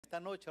esta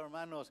noche,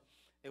 hermanos,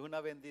 es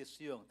una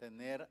bendición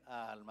tener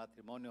al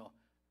matrimonio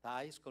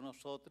Thais con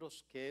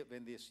nosotros. Qué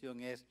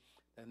bendición es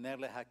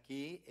tenerles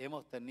aquí.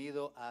 Hemos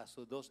tenido a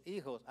sus dos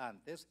hijos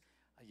antes,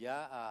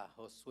 allá a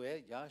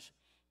Josué, Josh,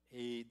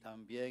 y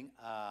también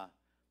a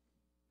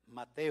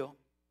Mateo,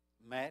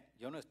 Matt.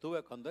 Yo no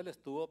estuve cuando él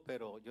estuvo,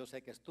 pero yo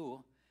sé que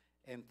estuvo.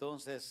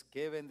 Entonces,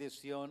 qué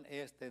bendición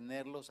es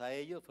tenerlos a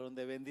ellos. Fueron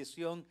de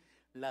bendición.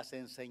 Las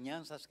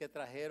enseñanzas que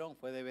trajeron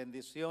fue de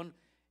bendición.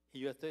 Y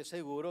yo estoy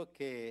seguro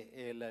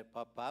que el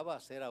papá va a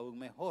ser aún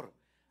mejor.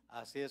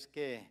 Así es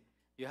que,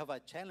 you have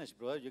a challenge,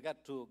 brother. You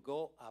got to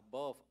go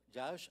above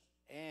Josh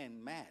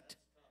and Matt.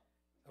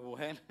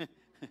 Well,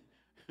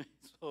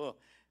 so,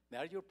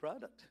 they're your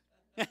product.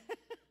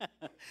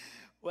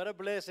 What a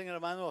blessing,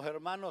 hermanos.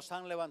 Hermanos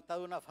han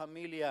levantado una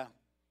familia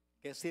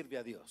que sirve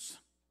a Dios,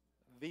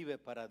 vive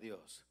para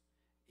Dios.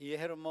 Y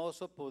es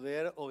hermoso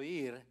poder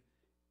oír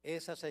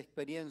esas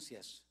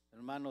experiencias.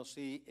 Hermanos,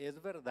 sí,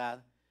 es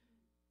verdad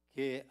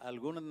que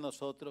algunos de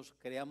nosotros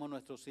creamos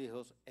nuestros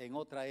hijos en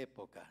otra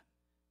época.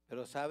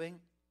 Pero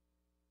 ¿saben?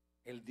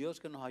 El Dios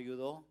que nos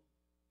ayudó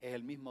es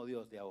el mismo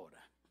Dios de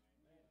ahora.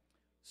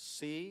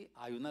 Sí,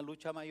 hay una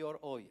lucha mayor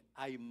hoy.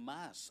 Hay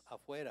más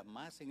afuera,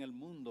 más en el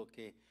mundo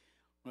que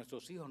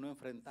nuestros hijos no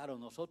enfrentaron.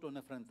 Nosotros no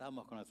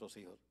enfrentamos con nuestros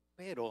hijos.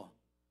 Pero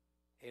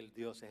el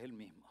Dios es el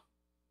mismo.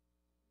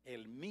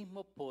 El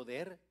mismo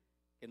poder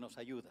que nos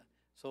ayuda.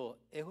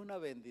 Es una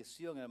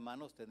bendición,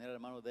 hermanos, tener al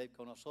hermano Dave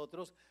con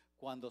nosotros.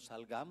 Cuando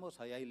salgamos,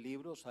 ahí hay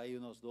libros, hay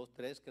unos 2,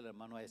 3 que el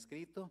hermano ha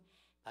escrito.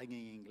 Hay en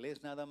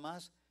inglés nada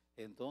más.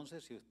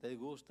 Entonces, si usted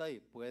gusta y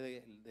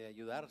puede de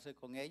ayudarse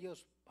con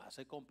ellos,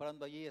 pase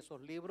comprando allí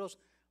esos libros,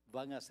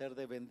 van a ser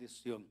de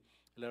bendición.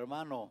 El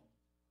hermano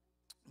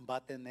va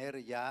a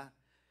tener ya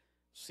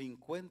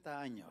 50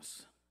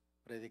 años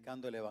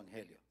predicando el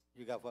evangelio.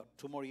 You got what,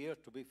 2 more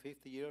years to be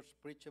 50 years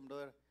preaching,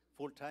 brother,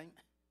 full time?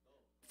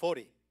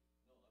 40.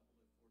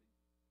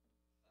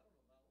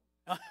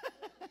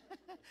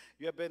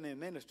 You have been in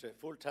ministry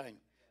full time.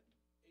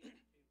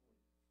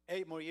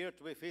 8 more years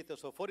to be 50,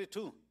 so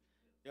 42.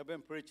 You have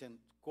been preaching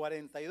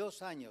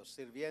 42 años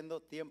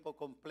sirviendo tiempo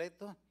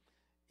completo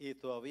y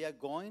todavía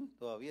going,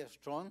 todavía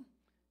strong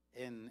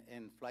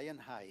en flying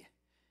high.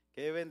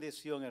 Qué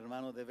bendición,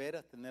 hermano, de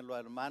veras tenerlo a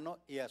hermano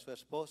y a su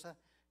esposa.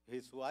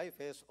 His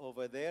wife is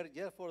over there,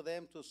 just for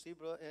them to see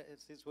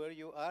where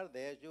you are.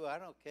 There you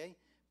are, okay.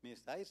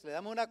 Miss Thais, le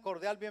damos una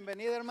cordial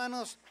bienvenida,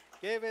 hermanos.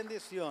 Qué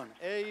bendición.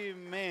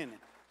 Amen.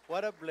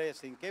 What a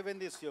blessing. Qué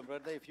bendición,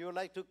 brother. If you would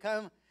like to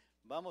come,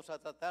 vamos a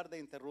tratar de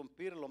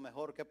interrumpir lo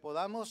mejor que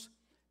podamos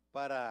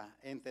para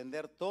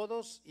entender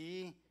todos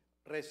y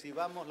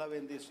recibamos la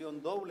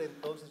bendición doble.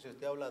 Entonces, si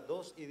usted habla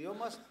 2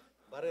 idiomas,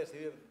 va a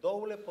recibir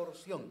doble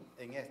porción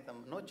en esta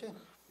noche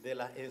de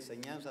las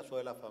enseñanzas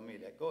sobre la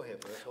familia. Coge,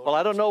 profesor. Well,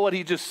 I don't know what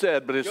he just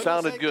said, but it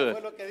sounded good.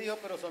 Fue lo que dijo,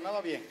 pero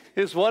sonaba bien.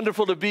 It's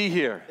wonderful to be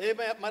here. Es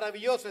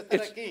maravilloso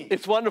estar aquí.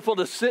 It's wonderful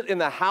to sit in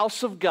the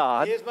house of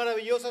God Y es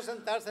maravilloso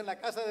sentarse en la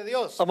casa de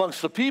Dios,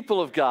 amongst the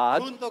people of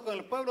God junto con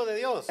el pueblo de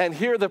Dios, and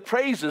hear the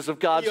praises of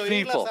God's y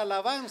oír people. las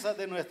alabanzas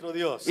de nuestro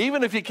Dios.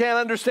 Even if you can't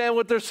understand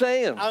what they're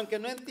saying, Aunque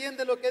no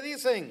entiende lo que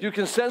dicen, you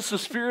can sense the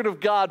Spirit of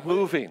God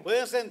moving.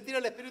 pueden sentir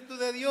el Espíritu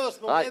de Dios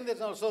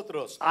moviéndose a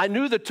nosotros. I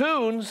knew the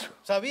tunes,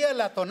 Sabía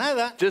la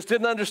tonada, just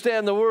didn't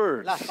understand the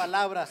words. las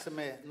palabras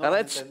no And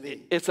las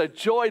entendí. it's a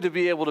joy to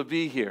be able to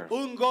be here.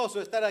 Un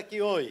gozo estar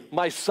aquí hoy.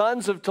 My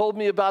sons have told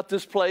me about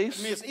this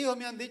place, Mis hijos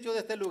me han dicho de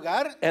este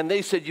lugar and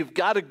they said, you've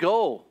got to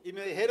go, y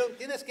me dijeron,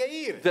 tienes que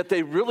ir, that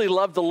they really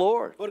love the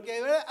Lord. porque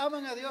de verdad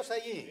aman a Dios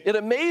allí. It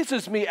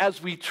amazes me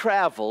as we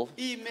travel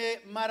Y me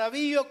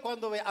maravillo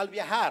cuando al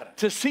viajar,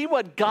 to see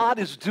what God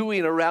is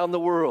doing around the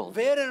world.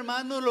 ver,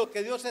 hermano, lo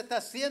que Dios está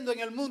haciendo en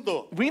el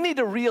mundo. We need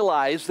to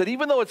realize that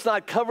even though it's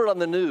not covered on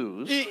the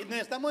news, Y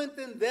necesitamos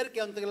entender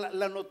que aunque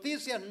las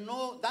noticias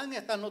no dan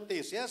estas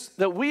noticias,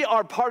 that we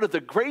are part of the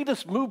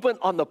greatest movement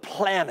on the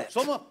planet.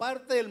 somos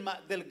parte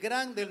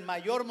del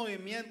mayor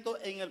movimiento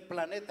en el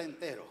planeta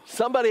entero.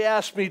 Somebody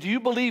asked me, do you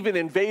believe in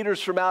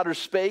invaders from outer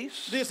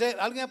space? Dice,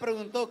 alguien me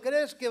preguntó,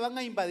 ¿crees que van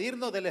a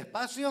invadirnos del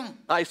espacio?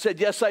 I said,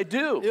 yes, I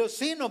do. Yo,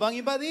 sí, nos van a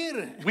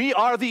invadir. We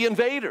are the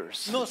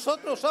invaders.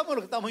 Nosotros somos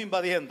los que estamos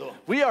invadiendo.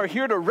 We are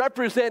here to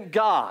represent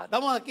God.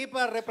 Estamos aquí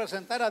para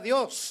representar a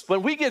Dios.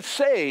 When we get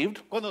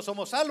saved, Cuando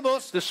somos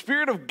salvos, the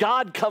Spirit of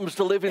God comes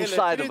to live el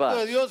inside of Espíritu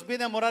de us. Dios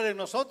viene a morar en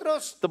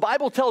nosotros. The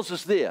Bible tells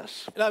us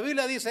this. La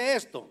Biblia dice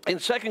esto In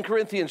 2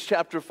 Corinthians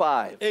chapter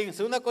 5, en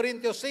 2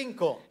 Corintios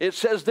 5. it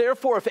says,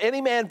 therefore, if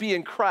any man be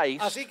in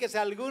Christ, Así que si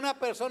alguna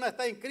persona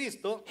está en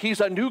Cristo,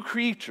 he's a new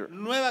creature.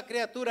 nueva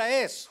criatura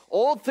es.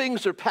 Old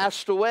things are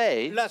passed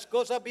away. Las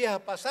cosas viejas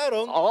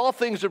pasaron, All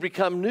things are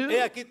become new. y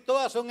aquí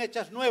todas son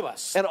hechas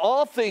nuevas. And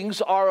all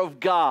things are of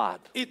God.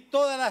 Y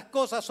todas las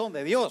cosas son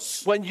de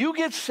Dios. When you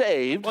get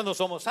saved, Cuando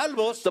somos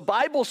salvos, the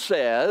Bible la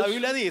says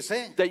Biblia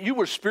dice that you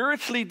were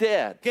spiritually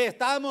dead. que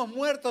estábamos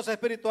muertos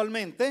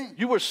espiritualmente,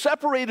 You were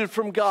separated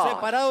from God.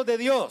 separados de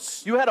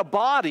Dios. You had a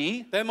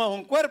body, Tenemos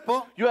un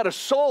cuerpo, you had a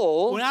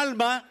soul, un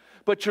alma,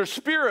 but your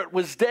spirit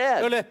was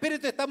pero el dead.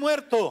 espíritu está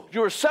muerto, You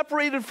were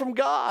separated from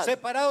God,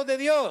 separado de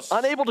Dios,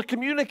 unable to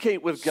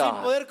communicate with sin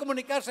God. poder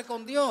comunicarse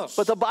con Dios.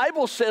 But the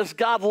Bible says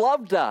God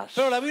loved us,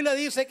 Pero la Biblia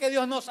dice que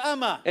Dios nos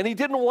ama and He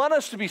didn't want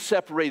us to be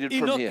separated y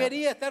from no Him.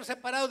 quería estar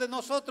separado de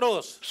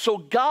nosotros. So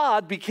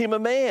God became a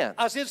man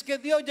Así es que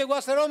Dios llegó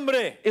a ser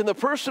hombre in the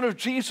person of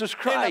Jesus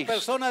en la Christ.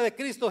 persona de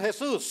Cristo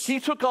Jesús. He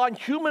took on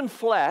human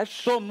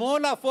flesh Tomó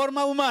la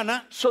forma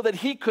humana so that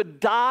He could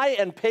die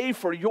and pay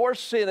for your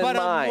sin and para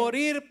mine.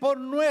 morir por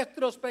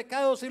nuestros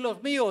pecados y los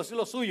míos y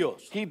los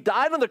suyos. He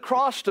died on the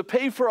cross to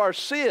pay for our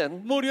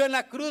sin, Murió en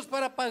la cruz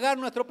para pagar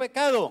nuestro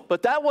pecado.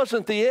 but that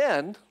wasn't the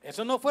end.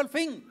 Eso no fue el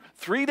fin.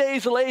 3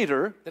 days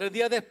later, 3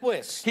 días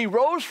después, He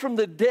rose from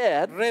the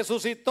dead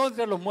resucitó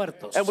entre los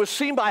muertos and was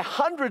seen by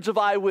hundreds of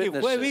y fue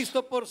eyewitnesses.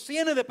 visto por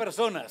cientos de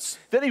personas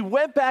Then He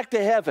went back to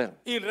heaven.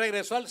 y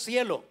regresó al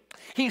cielo.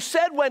 He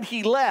said when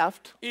He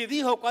left, Y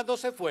dijo cuando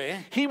se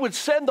fue He would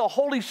send the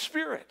Holy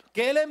Spirit.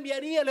 que Él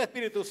enviaría el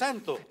Espíritu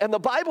Santo. And the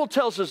Bible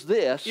tells us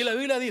this, Y la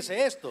Biblia dice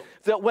esto,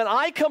 that when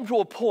I come to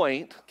a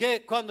point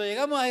que cuando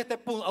llegamos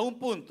a un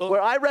punto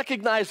where I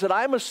recognize that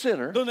I'm a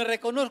sinner, donde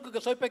reconozco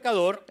que soy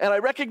pecador and I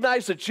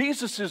recognize that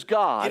Jesus is y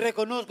God,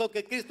 reconozco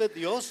que Cristo es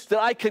Dios,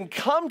 that I can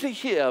come to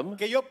Him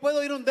que yo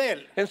puedo ir donde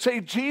Él and say,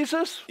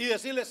 Jesus, y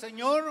decirle,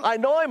 Señor, I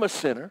know I'm a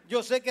sinner. yo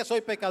sé que soy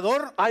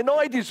pecador, I know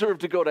I deserve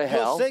to go to yo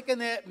hell, sé que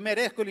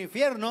merezco el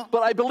infierno,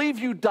 but I believe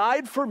You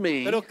died for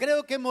me, pero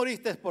creo que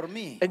moriste por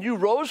mí and You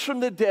rose from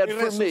the dead y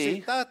for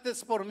me,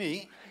 resucitaste por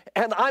mí,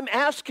 and I'm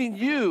asking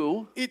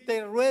You y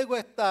te ruego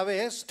esta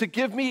vez to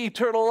give me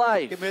eternal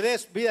que life. me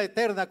des vida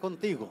eterna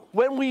contigo.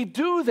 When we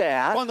do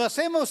that, Cuando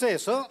hacemos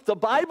eso, the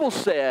Bible la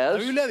says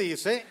Biblia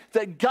dice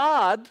that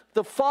God,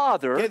 the que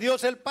Father,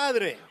 Dios el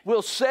Padre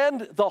will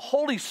send the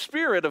Holy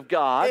Spirit of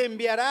God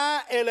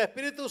enviará el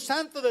Espíritu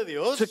Santo de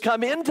Dios to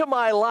come into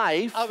my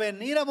life. a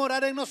venir a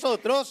morar en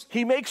nosotros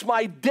He makes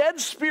my dead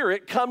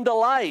spirit come to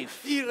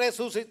life. y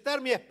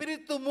resucitar mi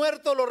espíritu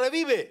muerto lo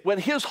revive. When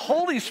His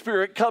Holy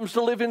Spirit comes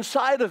to live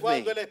inside of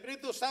me, Cuando el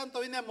Espíritu Santo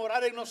viene a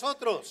morar en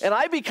nosotros, and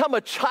I become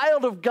a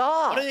child of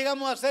ahora God.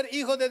 llegamos a ser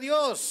hijos de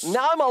Dios.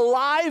 Now I'm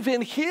alive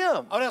in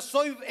Him, Ahora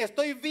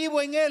estoy vivo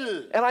en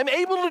Él. and I'm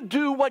able to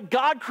do what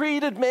God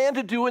created man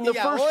to do in the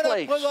Y first ahora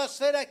place. puedo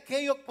hacer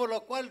aquello por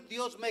lo cual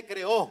Dios me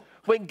creó.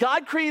 When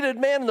God created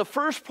man in the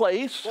first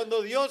place,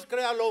 Cuando Dios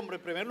crea al hombre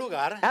en primer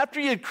lugar, after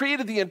He had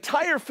created the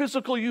entire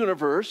physical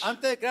universe,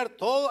 antes de crear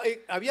todo,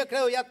 había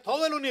creado ya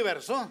todo el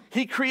universo,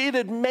 He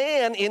created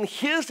man in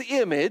His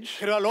image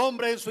creó al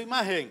hombre en su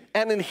imagen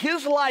and in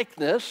His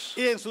likeness,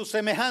 y en su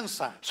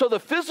semejanza, so the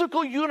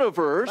physical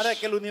universe para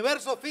que el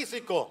universo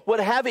físico would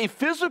have a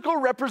physical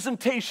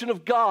representation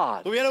of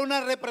God. tuviera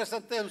una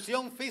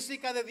representación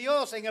física de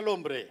Dios en el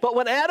hombre. But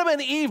when Adam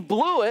and Eve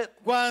blew it,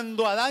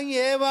 Cuando Adán y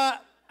Eva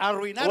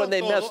arruinaron when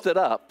they todo, messed it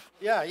up,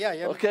 ya.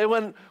 okay,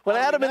 when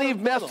Adam and Eve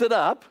messed it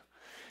up,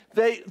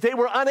 they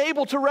were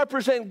unable to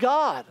represent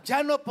God.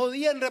 Ya no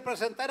podían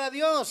representar a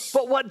Dios.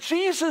 But what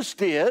Jesus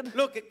did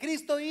Lo que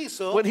Cristo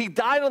hizo when He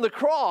died on the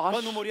cross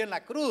cuando murió en la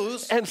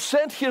cruz and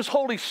sent His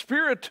Holy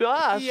Spirit to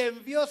us, y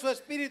envió su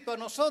espíritu a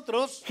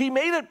nosotros, He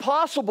made it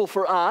possible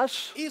for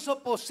us,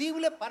 hizo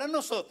posible para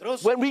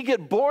nosotros when we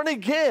get born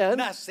again,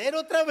 nacer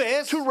otra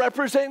vez to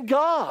represent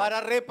God.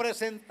 para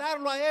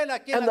representarlo a Él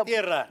aquí en And la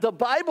tierra. the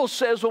Bible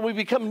says when we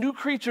become new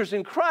creatures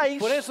in Christ,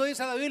 Por eso dice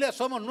la Biblia,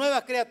 somos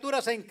nuevas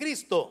criaturas en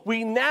Cristo.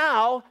 we now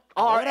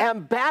are Ahora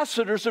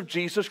ambassadors of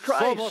Jesus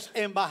somos Christ.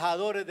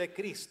 embajadores de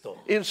Cristo.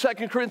 In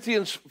 2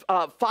 Corinthians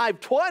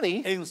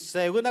 5:20, En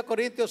 2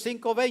 Corintios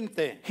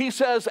 5:20, he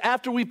says,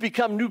 after we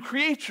become new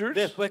creatures,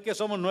 después que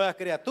somos nuevas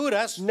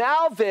criaturas,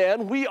 now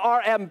then we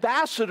are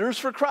ambassadors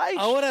for Christ.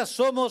 ahora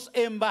somos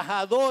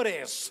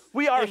embajadores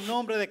We are- en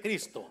nombre de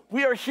Cristo.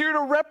 We are here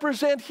to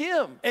represent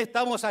Him.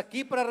 Estamos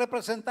aquí para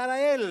representar a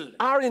Él.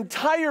 Our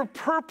entire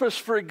purpose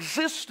for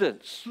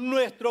existence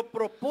Nuestro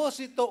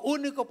propósito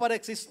único para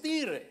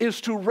existir,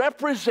 is to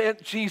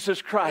represent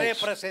Jesus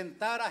Christ.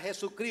 representar a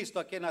Jesucristo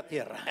aquí en la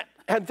tierra.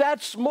 And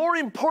that's more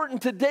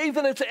important today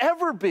than it's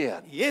ever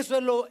been. Y eso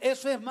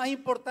es más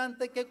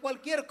importante que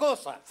cualquier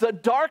cosa. The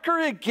darker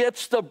it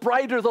gets, the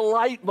brighter the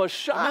light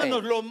must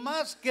Hermanos, shine. lo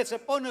más que se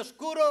pone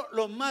oscuro,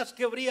 lo más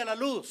que brilla la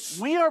luz.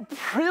 We are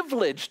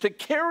privileged to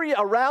carry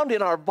around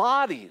in our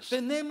bodies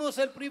Tenemos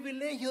el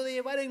privilegio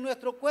de llevar en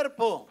nuestro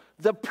cuerpo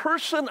the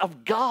person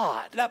of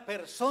God la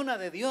persona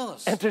de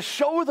Dios and to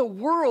show the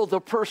world the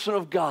person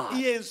of God.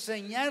 y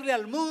enseñarle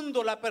al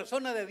mundo la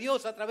persona de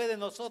Dios a través de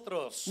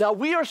nosotros. Now,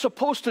 we are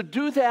supposed to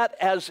do that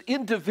as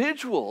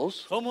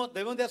individuals,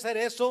 Debemos de hacer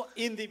eso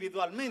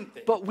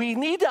individualmente. but we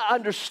need to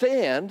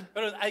understand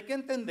Pero hay que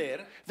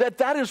entender, that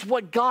that is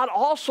what God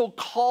also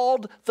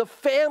called the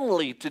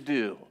family to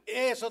do.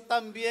 eso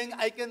también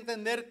hay que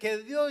entender que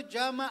Dios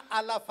llama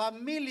a las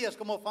familias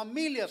como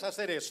familias a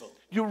hacer eso.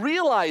 You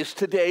realize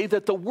today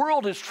that the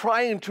world is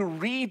trying to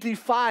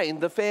redefine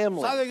the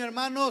family. Saben,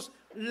 hermanos,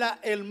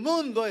 el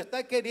mundo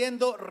está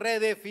queriendo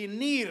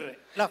redefinir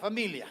la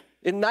familia.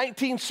 In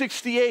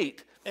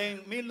 1968,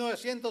 En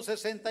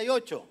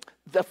 1968,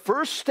 the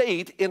first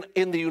state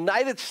in the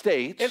United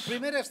States El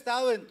primer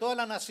estado en toda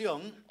la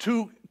nación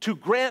to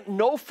grant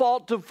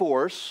no-fault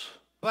divorce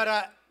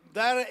para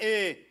dar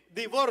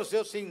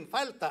divorcio sin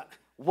falta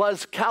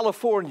was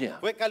California.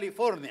 fue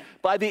California.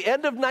 By the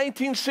end of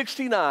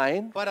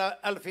 1969, Para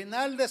al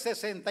final de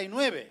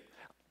 69,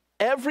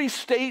 every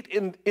state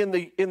in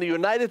the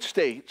United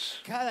States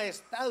cada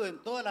estado en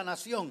toda la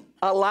nación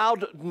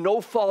allowed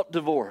no-fault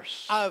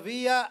divorce.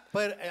 había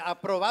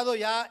aprobado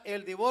ya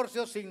el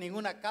divorcio sin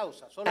ninguna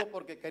causa, solo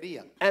porque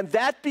querían. And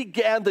that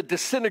began the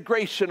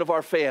disintegration of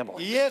our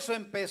family. Y eso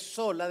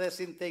empezó la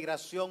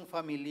desintegración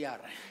familiar.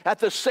 At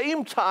the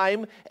same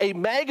time, a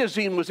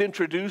magazine was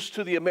introduced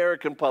to the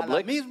American A la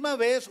public. misma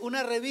vez,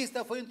 una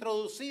revista fue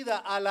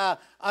introducida a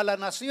la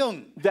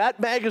nación. That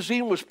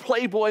magazine was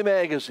Playboy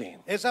magazine.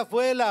 Esa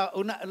fue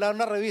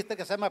una revista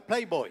que se llama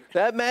Playboy.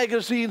 That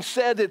magazine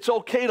said it's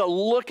okay to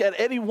look at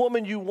any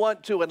woman you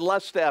want to and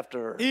lust after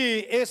her.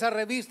 Y esa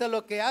revista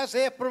lo que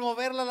hace es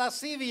promover la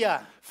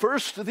lascivia.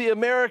 First, the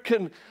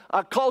American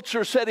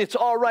culture said it's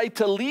all right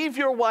to leave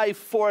your wife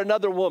for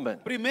another woman.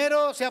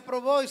 Primero se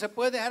aprobó y se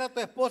puede dejar a tu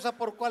esposa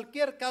por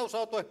cualquier causa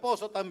o tu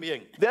esposo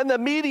también. Then the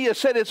media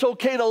said it's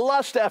okay to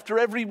lust after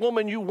every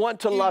woman you want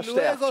to Y lust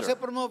luego se after.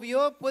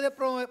 promovió, puede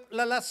promover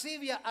la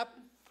lascivia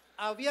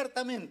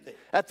abiertamente.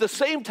 At the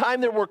same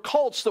time, there were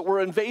cults that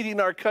were invading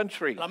our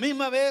country. La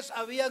misma vez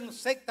habían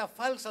sectas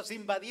falsas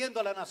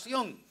invadiendo la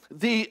nación.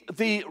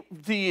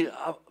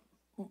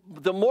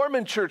 The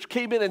Mormon church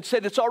came in and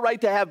said it's all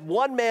right to have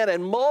one man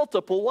and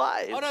multiple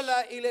wives. Ahora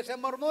la iglesia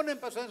mormona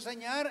empezó a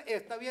enseñar,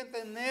 está bien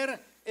tener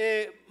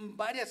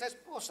varias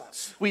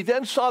esposas. We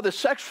then saw the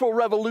sexual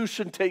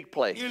revolution take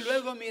place. Y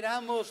luego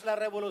miramos la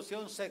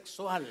revolución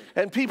sexual.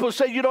 And people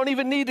say you don't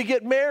even need to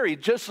get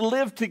married, just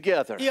live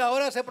together. Y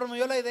ahora se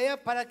promovió la idea,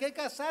 ¿para qué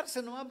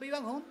casarse? No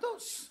vivan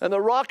juntos. And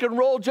the rock and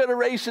roll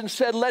generation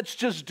said, let's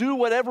just do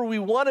whatever we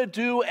want to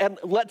do and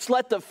let's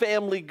let the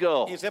family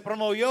go. Y se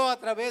promovió a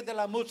través de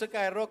la música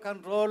de rock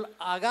and roll,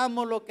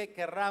 hagamos lo que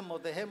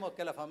querramos, dejemos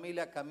que la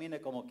familia camine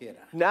como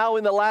quiera. Now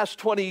in the last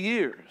 20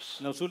 years,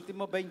 En los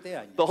últimos 20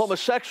 años, the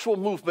homosexual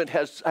movement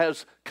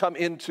has come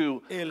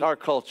into el our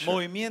culture.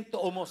 movimiento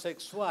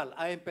homosexual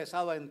ha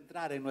empezado a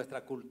entrar en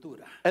nuestra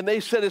cultura. And they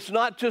said it's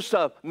not just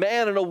a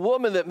man and a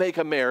woman that make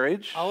a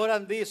marriage. Ahora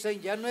dicen,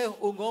 ya no es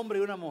un hombre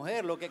y una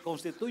mujer lo que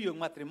constituye un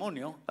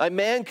matrimonio. A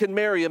man can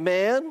marry a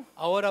man.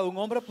 Ahora un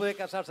hombre puede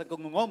casarse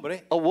con un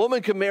hombre, A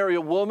woman can marry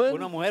a woman.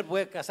 una mujer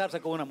puede casarse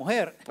con una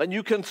mujer And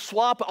you can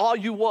swap all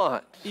you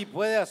want. y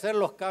puede hacer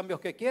los cambios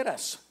que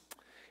quieras.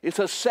 It's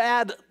a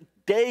sad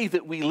day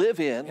that we live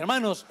in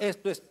Hermanos,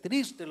 esto es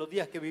triste los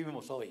días que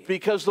vivimos hoy.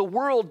 because the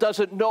world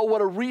doesn't know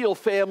what a real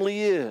family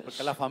is.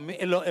 Porque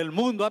el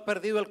mundo ha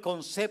perdido el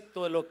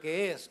concepto de lo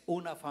que es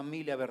una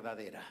familia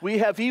verdadera. We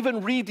have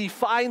even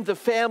redefined the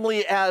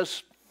family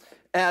as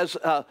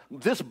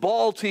this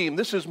ball team,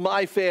 this is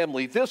my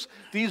family.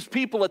 These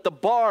people at the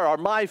bar are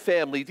my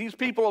family. These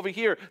people over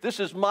here, this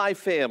is my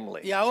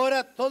family. Y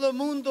ahora todo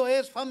mundo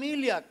es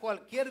familia.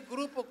 Cualquier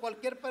grupo,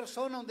 cualquier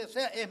persona, donde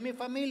sea, es mi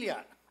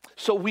familia.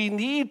 So we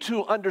need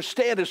to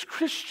understand as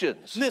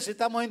Christians,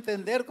 Necesitamos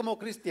entender como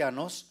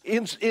cristianos,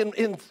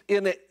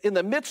 in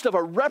the midst of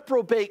a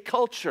reprobate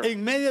culture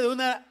en medio de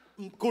una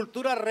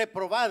cultura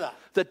reprobada,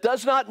 that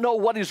does not know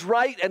what is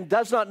right and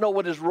does not know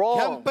what is que han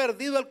wrong.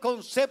 perdido el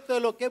concepto de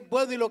lo que es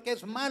bueno y lo que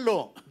es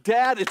malo.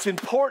 Dad, it's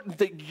important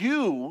that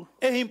you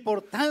Es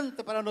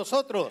importante para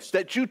nosotros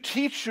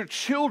teach your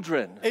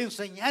children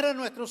enseñar a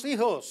nuestros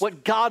hijos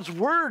what God's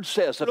word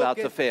says lo about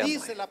que the family.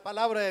 dice la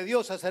palabra de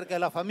Dios acerca de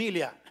la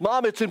familia.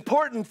 Mom, it's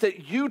important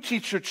that you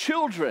teach your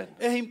children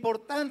Es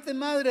importante,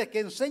 madre,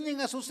 que enseñen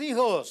a sus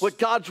hijos what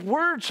God's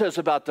word says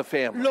about the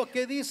family. lo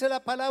que dice la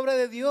palabra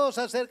de Dios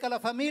acerca de la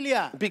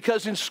familia.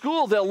 Because in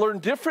school they'll learn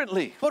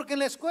differently. Porque en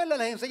la escuela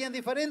les enseñan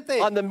diferente.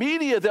 On the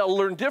media they'll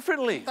learn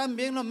differently.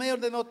 También los medios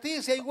de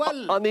noticia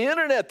igual. On the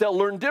internet they'll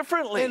learn En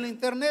differently.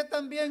 internet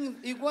también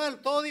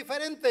igual, todo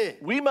diferente.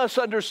 We must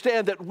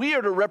understand that we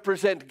are to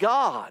represent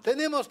God.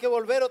 Tenemos que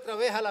volver otra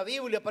vez a la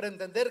Biblia para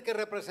entender que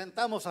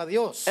representamos a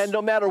Dios. And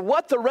no matter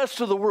what the rest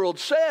of the world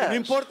No says,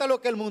 importa lo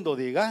que el mundo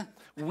diga,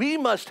 we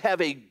must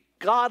have a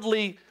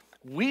godly,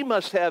 we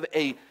must have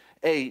a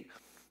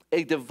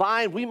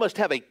divine, we must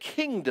have a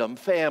kingdom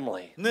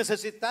family.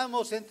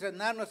 necesitamos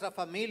entrenar nuestras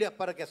familias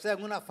para que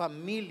sean una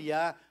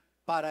familia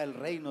para el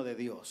reino de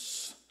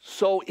Dios.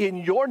 So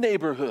in your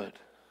neighborhood,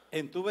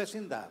 En tu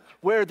vecindad,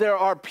 where there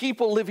are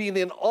people living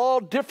in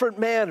all different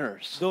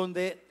manners,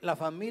 donde las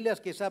familias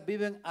quizás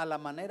viven a la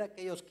manera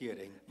que ellos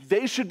quieren,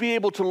 they should be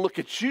able to look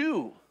at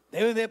you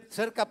deben de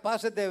ser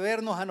capaces de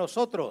vernos a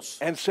nosotros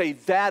and say,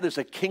 that is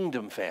a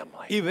kingdom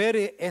family. y ver,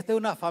 esta es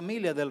una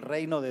familia del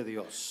reino de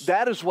Dios.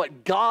 That is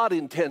what God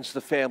intends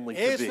the family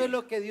to Eso es be.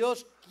 lo que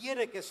Dios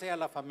quiere que sea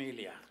la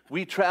familia.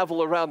 We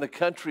travel around the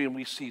country and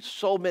we see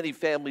so many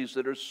families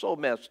that are so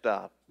messed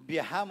up.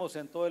 Viajamos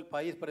en todo el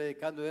país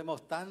predicando y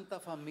vemos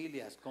tantas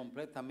familias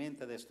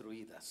completamente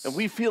destruidas. And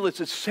we feel it's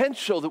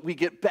essential that we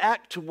get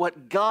back to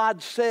what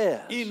God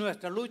says. Y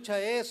nuestra lucha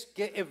es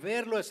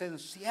ver lo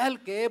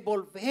esencial que es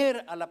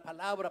volver a la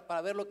palabra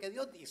para ver lo que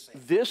Dios dice.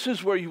 This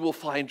is where you will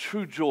find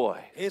true joy.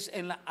 Es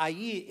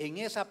allí, en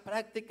esa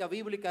práctica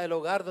bíblica del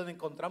hogar donde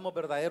encontramos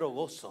verdadero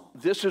gozo.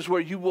 This is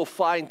where you will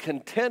find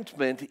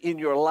contentment in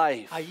your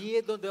life. Allí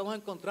es donde vamos a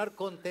encontrar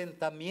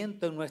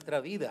contentamiento en nuestra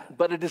vida.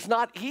 But it is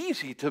not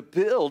easy to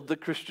build the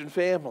Christian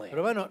family.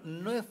 Pero bueno,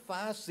 no es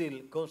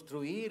fácil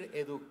construir,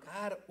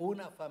 educar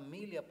una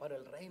familia para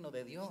el reino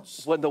de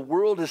Dios. When the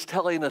world is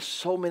telling us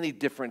so many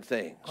different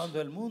things. Cuando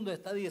el mundo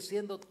está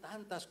diciendo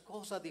tantas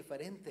cosas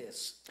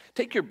diferentes.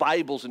 Take your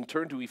Bibles and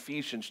turn to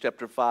Ephesians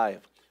chapter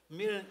 5.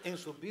 Miren en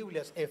sus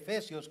Biblias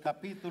Efesios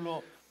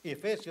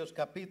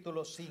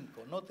capítulo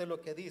 5. Note lo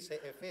que dice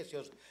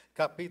Efesios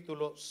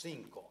capítulo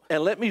 5.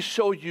 And let me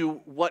show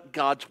you what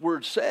God's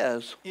word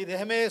says Y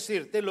déjeme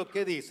decirte lo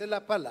que dice la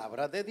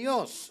palabra de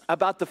Dios.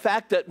 about the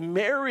fact that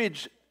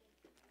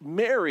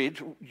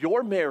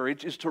your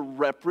marriage is to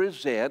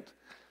represent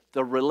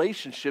the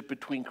relationship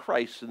between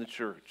Christ and the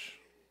church.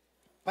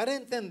 Para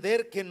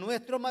entender que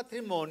nuestro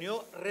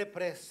matrimonio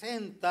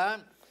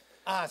representa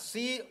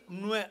así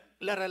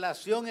la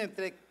relación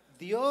entre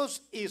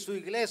Dios y su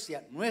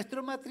iglesia.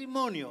 Nuestro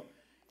matrimonio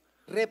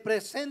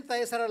representa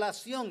esa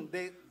relación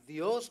de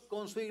Dios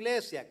con su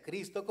iglesia,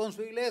 Cristo con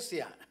su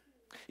iglesia.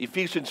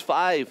 Ephesians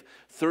 5,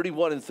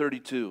 31 and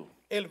 32.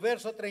 El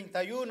verso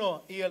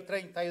 31 y el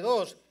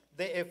 32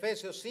 de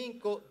Efesios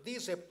 5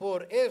 dice: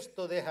 por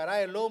esto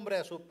dejará el hombre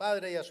a su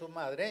padre y a su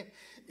madre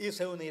y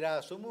se unirá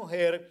a su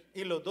mujer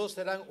y los dos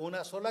serán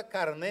una sola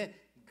carne.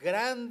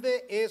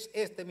 Grande es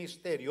este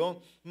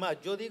misterio, mas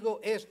yo digo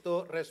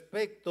esto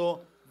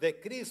respecto de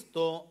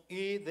Cristo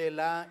y de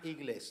la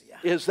iglesia.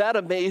 Is that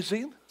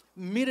amazing?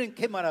 Miren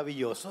qué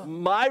maravilloso.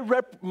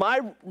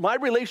 My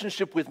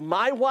relationship with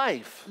my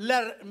wife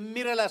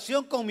Mi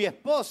relación con mi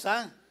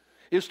esposa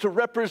is to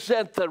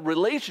represent the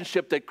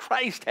relationship that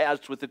Christ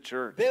has with the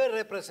church. debe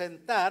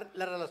representar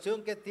la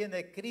relación que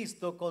tiene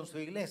Cristo con su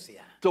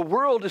iglesia. The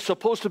world is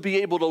supposed to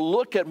be able to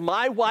look at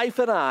my wife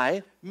and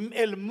I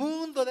El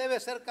mundo debe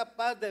ser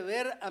capaz de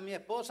ver a mi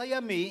esposa y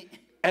a mí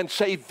and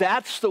say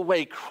that's the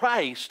way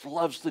Christ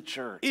loves the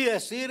church. y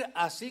decir: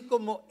 así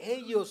como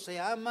ellos se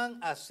aman,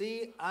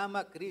 así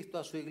ama Cristo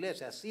a su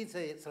iglesia, así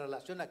se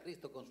relaciona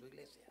Cristo con su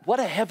iglesia. What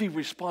a heavy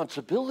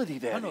responsibility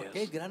that Bueno,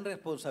 qué is. gran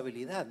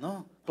responsabilidad,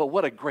 ¿no? But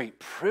what a great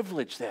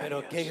privilege that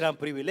Pero qué is. gran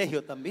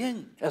privilegio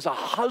también. As a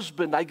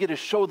husband, I get to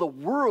show the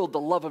world the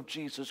love of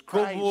Jesus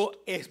Christ. Como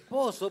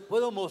esposo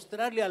puedo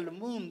mostrarle al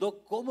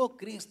mundo cómo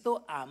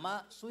Cristo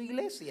ama su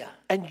iglesia.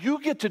 And you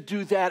get to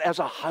do that as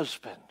a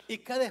husband. Y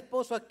cada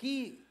esposo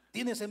aquí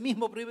tiene ese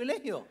mismo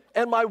privilegio.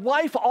 And my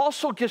wife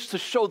also gets to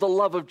show the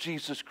love of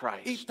Jesus Y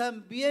Christ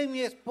también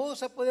mi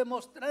esposa puede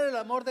mostrar el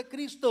amor de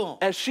Cristo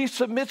as she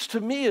submits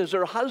to me as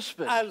her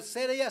husband. al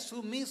ser ella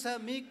sumisa a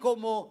mí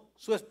como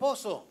su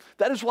esposo.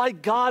 That is why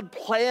God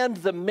planned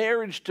the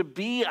marriage to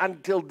be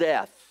until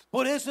death.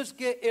 Por eso es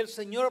que el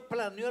Señor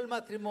planeó el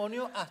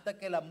matrimonio hasta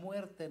que la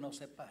muerte nos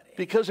separe.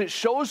 Because it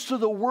shows to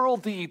the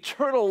world the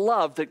eternal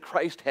love that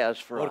Christ has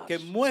for Porque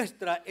us.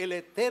 muestra el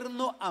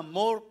eterno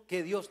amor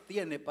que Dios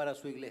tiene para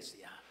su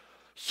iglesia.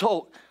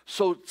 So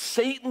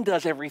Satan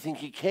does everything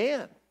he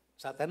can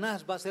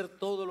Satanás va a hacer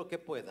todo lo que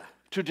pueda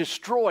to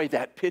destroy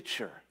that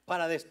picture.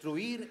 para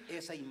destruir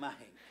esa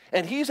imagen.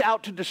 And he's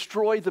out to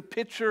destroy the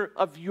picture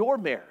of your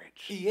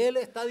marriage. Y él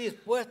está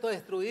dispuesto a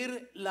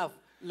destruir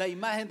la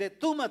imagen de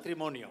tu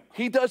matrimonio.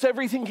 He does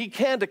everything he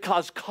can to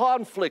cause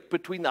conflict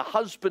between the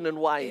husband and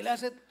wife Él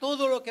hace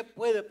todo lo que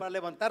puede para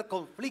levantar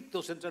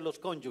conflictos entre los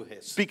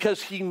cónyuges.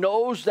 because he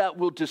knows that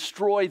will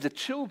destroy the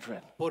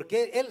children.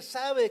 Porque él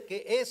sabe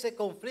que ese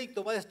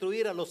conflicto va a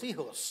destruir a los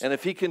hijos. And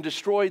if he can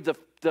destroy the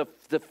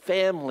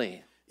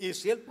family, Y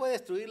si él puede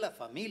destruir las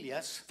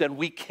familias, then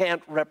we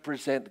can't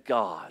represent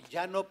God.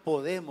 ya no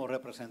podemos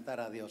representar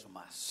a Dios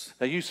más.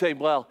 Now you say,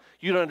 well,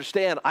 you don't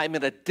understand. I'm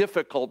in a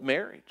difficult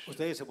marriage.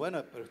 Usted dice: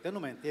 bueno, pero usted no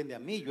me entiende a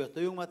mí. Yo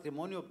estoy en un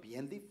matrimonio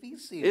bien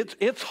difícil.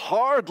 It's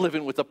hard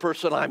living with the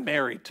person I'm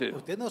married to.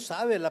 Usted no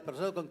sabe la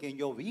persona con quien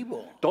yo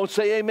vivo. Don't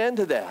say amen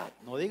to that.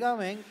 No diga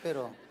amén,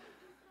 pero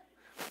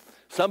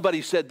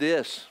Somebody said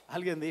this.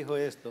 alguien dijo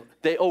esto.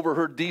 They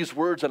overheard these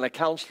words in a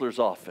counselor's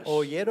office.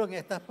 Oyeron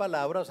estas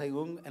palabras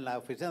en la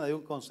oficina de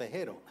un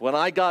consejero. When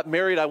I got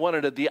married, I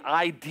wanted the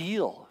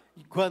ideal,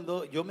 Y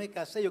cuando yo me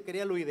casé, yo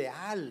quería lo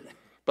ideal,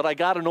 but I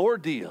got an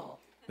ordeal.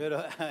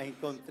 pero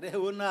encontré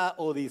una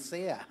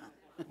odisea.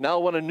 Now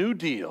I want a new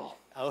deal.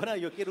 Ahora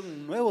yo quiero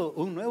un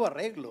nuevo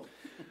arreglo.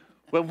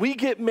 When we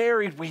get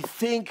married, we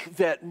think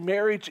that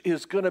marriage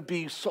is going to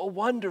be so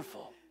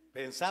wonderful.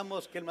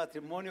 Pensamos que el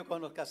matrimonio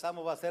cuando nos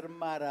casamos va a ser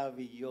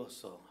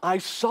maravilloso. I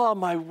saw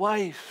my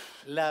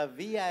wife. La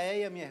vi a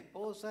ella, mi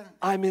esposa,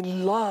 I'm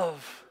in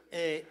love.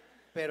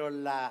 pero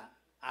la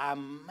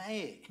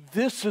amé.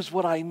 This is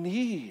what I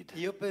need.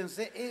 Y yo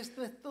pensé,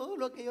 esto es todo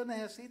lo que yo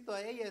necesito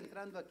a ella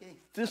entrando aquí.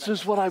 This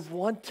is what I've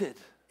wanted.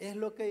 Es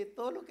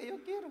todo lo que yo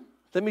quiero.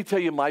 Let me tell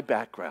you my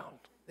background.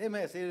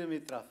 Déjeme decir mi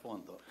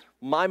trasfondo.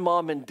 My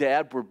mom and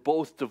dad were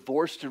both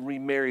divorced and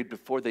remarried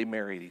before they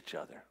married each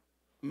other.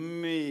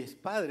 Mis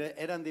padres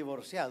eran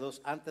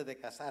divorciados antes de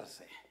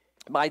casarse.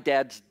 My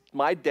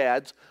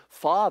dad's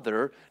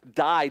father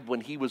died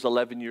when he was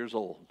 11 years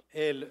old.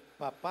 El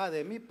papá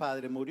de mi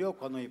padre murió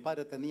cuando mi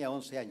padre tenía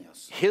 11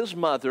 años. His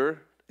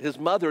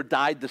mother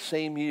died the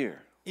same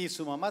year. Y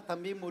su mamá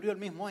también murió el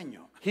mismo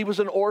año. He was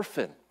an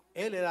orphan.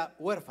 Él era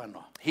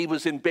huérfano. He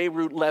was in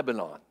Beirut,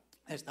 Lebanon.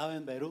 Estaba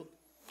en Beirut.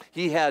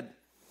 He had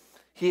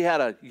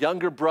a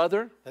younger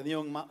brother Tenía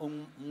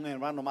un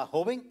hermano más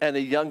joven and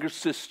a younger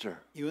sister.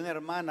 y una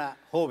hermana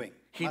joven,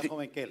 más He,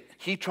 joven que él.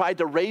 he tried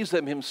to raise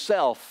them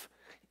himself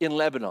in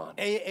Lebanon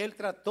Él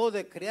trató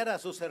de criar a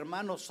sus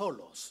hermanos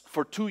solos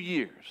for 2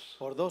 years.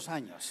 por 2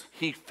 años.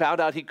 He found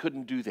out he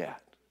couldn't do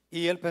that.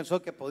 Y él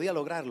pensó que podía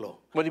lograrlo.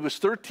 When he was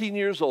 13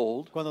 years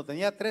old, Cuando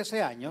tenía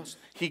 13 años,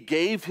 he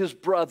gave his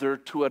brother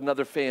to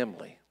another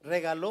family,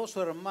 regaló su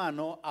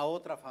hermano a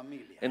otra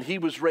familia. and he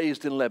was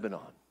raised in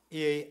Lebanon.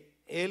 Y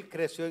él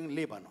creció en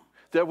Líbano.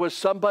 There was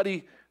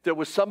somebody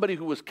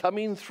who was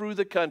coming through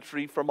the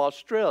country from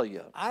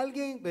Australia,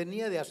 Alguien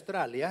venía de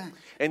Australia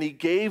and he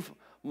gave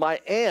my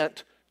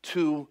aunt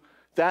to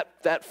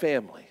that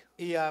family.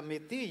 y a mi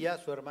tía,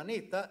 su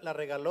hermanita, la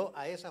regaló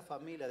a esa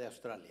familia de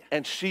Australia.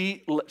 And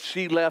she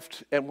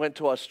left and went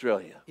to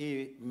Australia.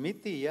 Y mi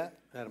tía,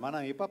 la hermana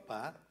de mi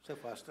papá, se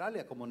fue a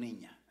Australia como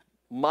niña.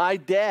 My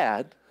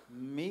dad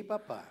Mi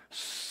papá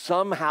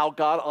somehow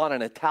got on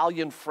an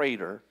Italian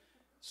freighter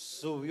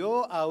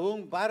subió a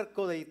un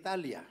barco de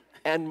Italia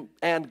and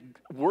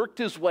worked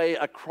his way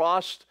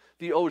across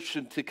the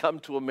ocean to come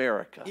to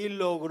America. y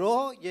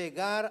logró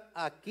llegar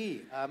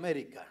aquí, a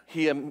América,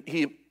 He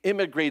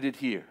immigrated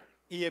here.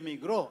 y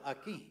emigró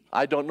aquí.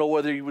 I don't know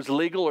whether he was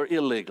legal or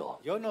illegal.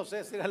 Yo no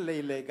sé si era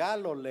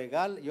ilegal o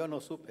legal, yo no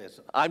supe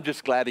eso. I'm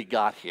just glad he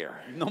got here.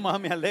 No más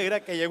me alegra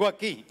que llegó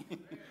aquí.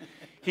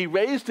 He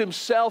raised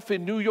himself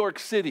in New York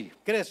City,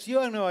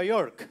 Creció en Nueva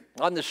York,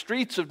 on the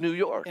streets of New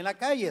York. en las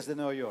calles de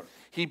Nueva York,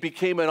 He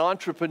became an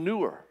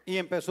entrepreneur. y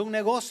empezó un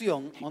negocio,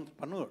 un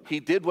entrepreneur.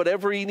 He did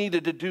whatever he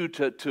needed to do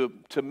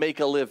to make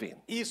a living.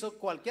 Hizo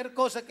cualquier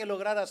cosa que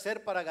lograra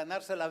hacer para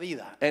ganarse la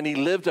vida. And he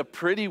lived a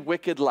pretty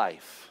wicked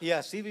life. Y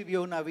así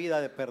vivió una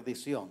vida de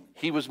perdición.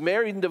 He was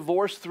married and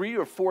divorced 3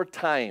 or 4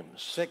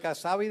 times. Se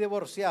casaba y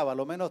divorciaba,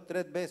 lo menos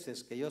 3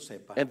 veces que yo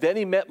sepa. And then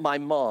he met my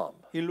mom.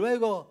 Y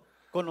luego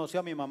conoció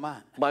a mi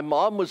mamá. My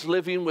mom was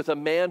living with a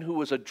man who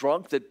was a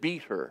drunk that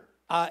beat her.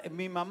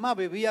 Mi mamá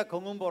vivía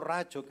con un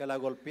borracho que la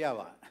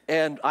golpeaba.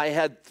 And I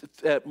had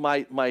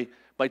my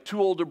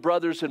 2 older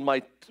brothers and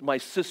my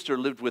sister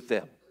lived with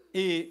them.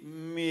 Y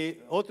mis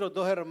otros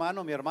 2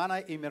 hermanos, mi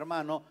hermana y mi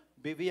hermano,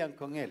 vivían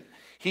con él.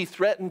 He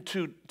threatened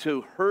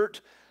to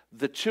hurt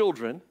the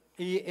children.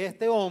 Y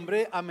este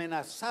hombre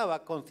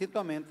amenazaba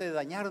continuamente de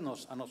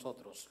dañarnos a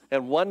nosotros.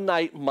 And one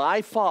night,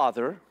 my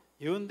father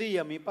Y un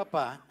día mi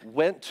papá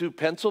went to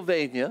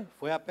Pennsylvania,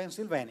 fue a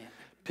Pensilvania,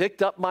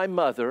 picked up my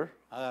mother,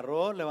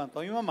 agarró, levantó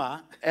a mi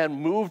mamá and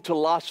moved to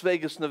Las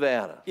Vegas,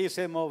 Nevada. y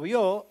se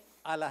movió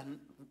a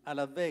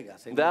Las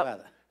Vegas, en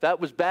Nevada. That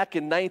was back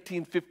in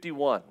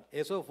 1951.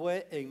 Eso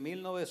fue en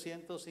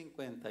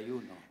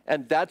 1951.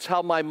 And that's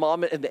how my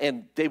mom,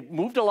 and they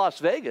moved to Las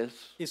Vegas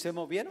Y se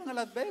movieron a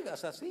Las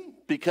Vegas así,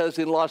 because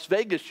in Las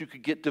Vegas you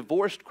could get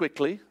divorced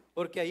quickly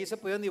porque ahí se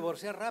podían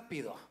divorciar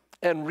rápido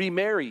and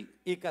remarry.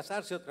 y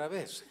casarse otra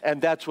vez.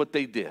 And that's what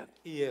they did.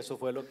 Y eso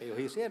fue lo que ellos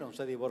hicieron,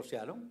 se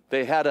divorciaron.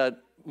 They had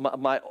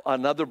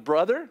another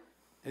brother,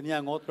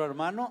 Tenían otro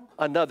hermano,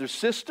 another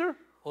sister,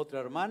 otra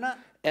hermana,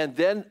 and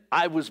then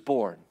I was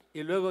born.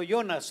 y luego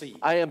yo nací.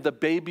 I am the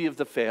baby of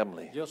the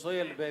family. Yo soy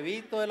el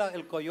bebito,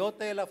 el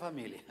coyote de la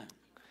familia.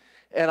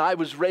 And I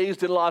was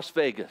raised in Las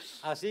Vegas.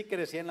 Así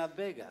crecí en Las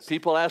Vegas.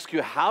 People ask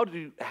you, how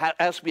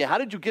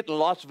did you get in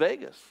Las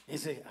Vegas?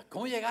 Dice,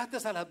 ¿cómo llegaste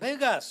a Las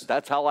Vegas?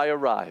 That's how I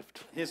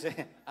arrived.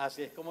 Dice,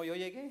 así es como yo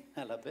llegué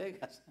a Las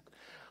Vegas.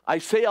 I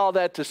say all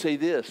that to say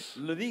this.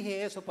 Le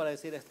dije eso para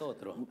decir esto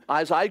otro.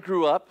 As I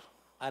grew up,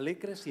 Al ir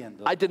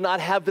creciendo, I did not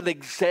have an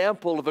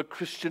example of a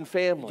Christian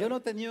family, yo no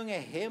tenía un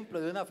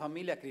ejemplo de una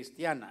familia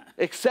cristiana.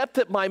 except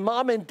that my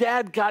mom and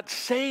dad got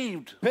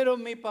saved Pero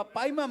mi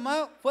papá y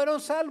mamá fueron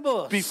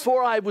salvos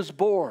before I was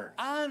born.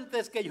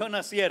 antes que yo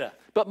naciera.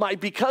 But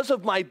because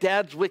of my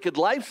dad's wicked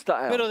Pero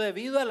lifestyle,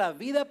 debido a la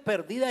vida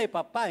perdida de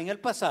papá en el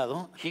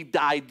pasado, he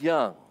died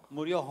young.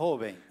 murió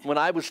joven. When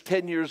I was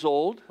 10 years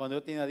old, Cuando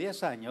yo tenía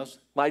 10 años,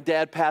 my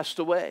dad passed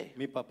away.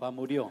 mi papá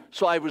murió.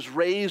 So I was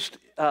raised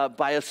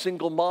by a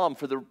single mom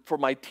for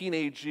my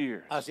teenage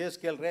years. Así es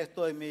que el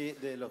resto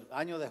de los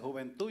años de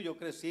juventud yo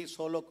crecí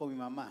solo con mi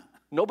mamá.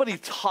 Nobody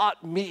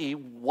taught me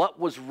what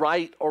was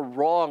right or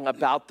wrong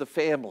about the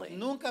family.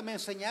 Nunca me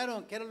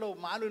enseñaron qué era lo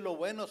malo y lo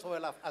bueno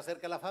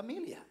acerca de la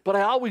familia. But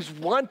I always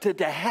wanted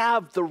to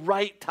have the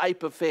right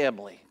type of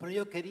family. Pero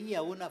yo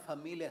quería una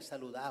familia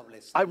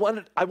saludable. I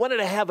wanted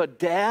to have a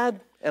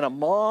dad and a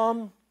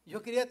mom, Yo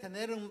quería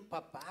tener un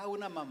papá,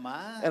 una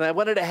mamá. and I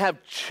wanted to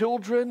have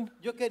children,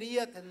 Yo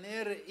quería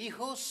tener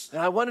hijos. and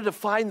I wanted to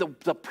find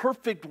the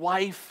perfect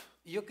wife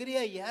Yo quería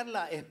hallar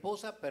la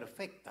esposa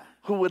perfecta.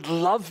 who would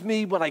love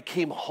me when I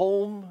came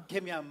home, Que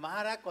me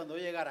amara cuando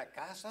yo llegara a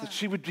casa. that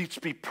she would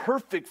be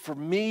perfect for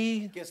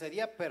me. Que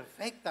sería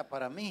perfecta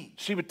para mí.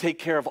 She would take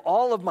care of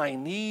all of my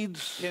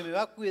needs. Que me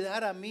va a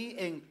cuidar a mí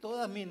en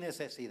todas mis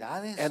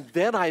necesidades. And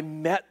then I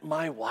met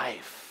my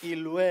wife. Y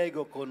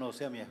luego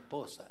conocí a mi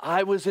esposa.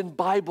 I was in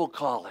Bible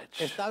college.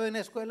 Estaba en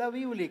escuela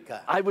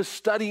bíblica. I was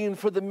studying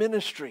for the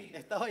ministry.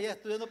 Estaba ya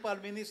estudiando para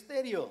el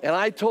ministerio. And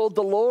I told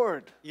the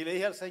Lord, Y le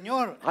dije al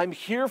Señor, I'm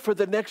here for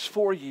the next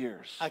 4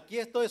 years. aquí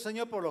estoy,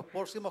 Señor, por los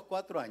próximos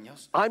 4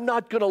 años. I'm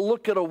not going to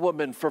look at a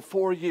woman for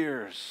 4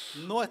 years.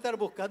 No estar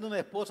buscando una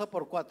esposa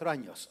por 4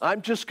 años.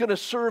 I'm just going to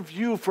serve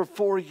you for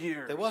 4 Te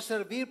years voy a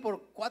servir por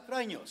 4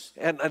 años.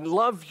 and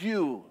love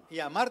you. Y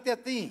amarte a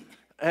ti.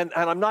 And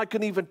I'm not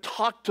going to even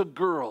talk to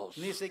girls.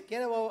 Ni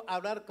siquiera voy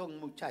a hablar con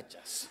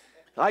muchachas.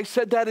 I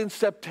said that in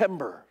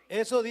September.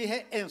 Eso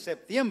dije en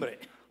septiembre.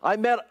 I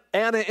met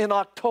Anna in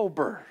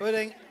October. Pero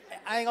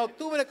en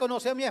octubre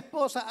conocí a mi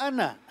esposa,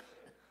 Ana.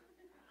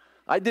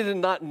 I did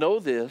not know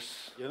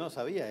this, Yo no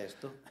sabía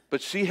esto.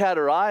 but she had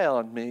her eye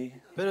on me.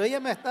 Pero ella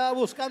me estaba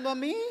buscando a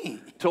mí.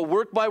 To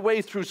work my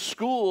way through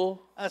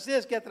school, Así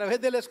es que a través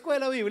de la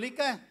escuela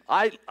bíblica,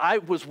 I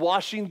was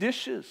washing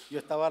dishes. yo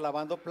estaba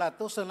lavando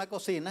platos en la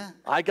cocina.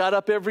 I got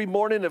up every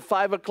morning at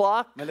 5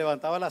 o'clock. Me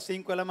levantaba a las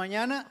 5 de la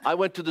mañana. I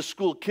went to the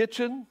school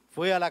kitchen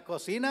Fui a la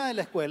cocina en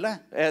la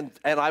escuela. and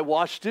I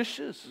washed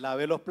dishes.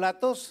 Lavé los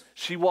platos.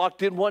 She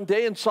walked in one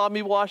day and saw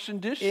me washing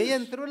Ella dishes.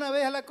 entró una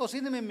vez a la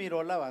cocina y me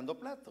miró lavando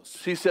platos.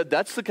 She said,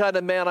 that's the kind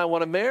of man I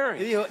want to Y marry.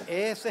 dijo,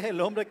 ese es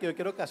el hombre que yo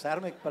quiero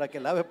casarme para que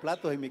lave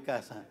platos en mi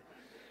casa.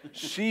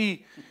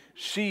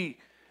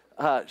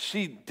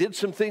 She did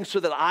some things so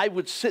that I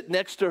would sit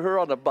next to her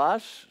on a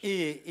bus.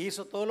 Y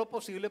hizo todo lo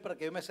posible para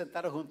que yo me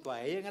sentara junto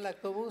a ella en el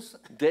autobús.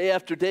 Day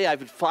after day, I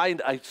would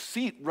find a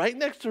seat right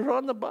next to her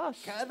on the bus.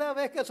 Cada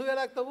vez que subía al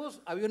autobús,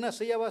 había una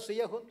silla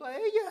vacía junto a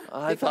ella.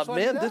 I Qué thought,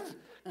 man, casualidad.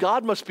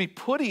 God must be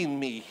putting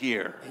me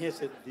here. Y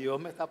ese Dios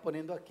me está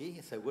poniendo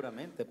aquí,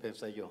 seguramente,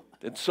 pensé yo.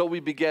 And so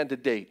we began to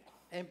date.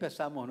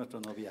 Empezamos nuestro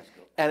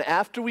noviazgo. And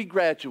after we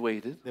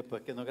graduated,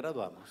 Después que nos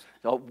graduamos,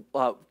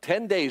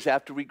 10 days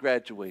after we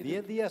graduated,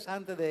 10 días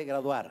antes de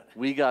graduar,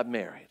 we got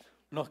married.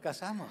 nos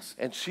casamos.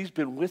 And she's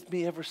been with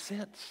me ever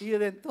since. Y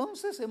desde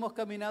entonces hemos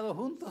caminado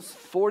juntos.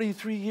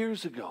 43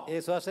 years ago.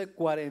 Eso hace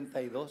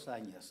 42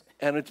 años.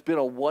 And it's been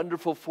a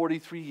wonderful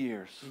 43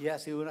 years. Y ha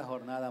sido una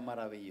jornada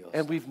maravillosa.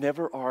 And we've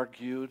never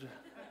argued.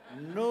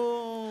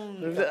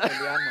 Nunca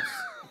peleamos.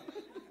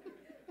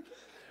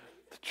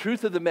 The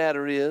truth of the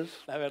matter is,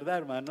 La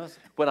verdad, hermanos,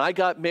 when I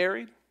got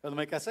married, cuando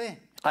me casé,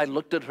 I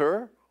looked at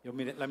her.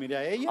 la miré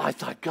a ella. I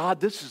thought, God,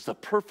 this is the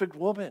perfect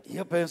woman. Y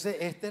yo pensé,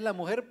 esta es la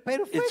mujer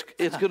perfecta.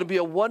 It's going to be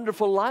a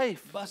wonderful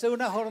life. Va a ser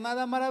una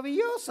jornada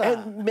maravillosa.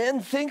 And men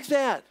think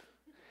that.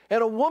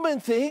 And a woman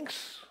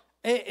thinks,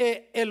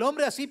 El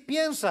hombre así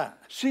piensa.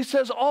 she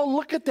says, oh,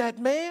 look at that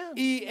man.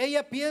 Y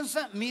ella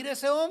piensa, mire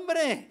ese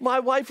hombre. My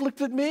wife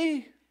looked at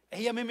me.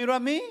 Ella me miró a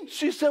mí.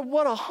 She said,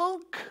 what a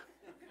hunk.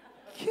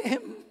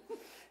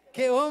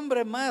 ¿Qué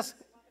hombre más?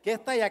 ¿Qué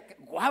está ya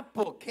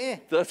guapo?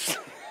 ¿Qué? That's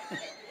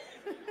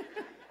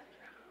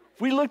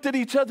we looked at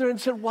each other and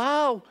said,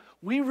 wow,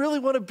 we really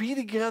want to be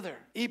together.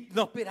 Y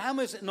nos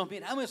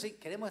miramos y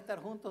queremos estar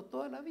juntos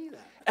toda la vida.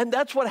 And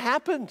that's what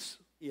happens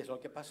Y eso es lo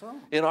que pasó.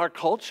 in our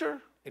culture.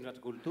 En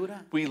nuestra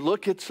cultura We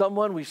look at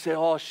someone, we say,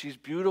 oh, she's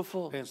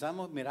beautiful.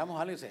 miramos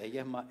a alguien y dice,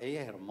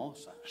 ella es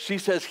hermosa. She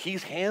says,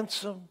 he's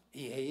handsome.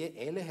 Y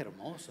él es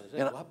hermoso, él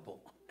es And- guapo.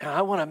 And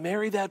I want to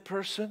marry that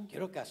person.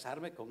 Quiero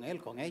casarme con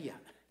él, con ella.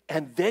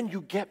 And then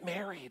you get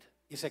married.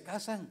 Y se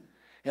casan.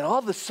 And all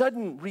of a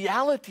sudden,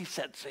 reality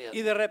sets in.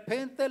 Y de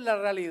repente la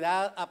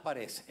realidad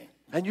aparece.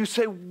 And you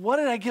say, what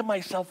did I get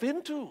myself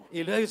into?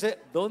 Y luego dice,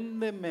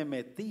 ¿dónde me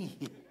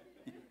metí?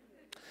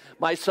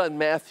 My son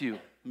Matthew,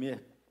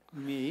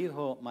 Mi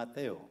hijo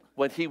Mateo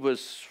when he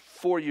was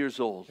 4 years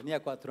old,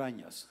 tenía 4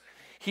 años.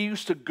 we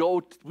used to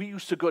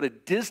go to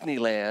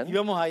Disneyland.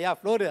 Íbamos allá a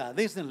Florida, a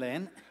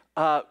Disneyland.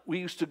 We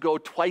used to go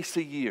twice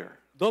a year.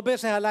 2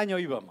 veces al año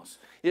íbamos.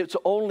 It's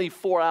only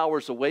 4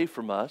 hours away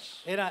from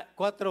us. Era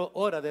 4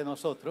 horas de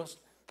nosotros.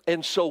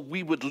 And so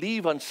we would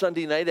leave on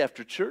Sunday night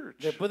after church.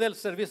 Después del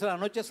servicio de la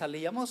noche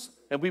salíamos,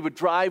 And we would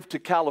drive to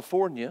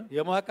California.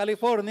 íbamos a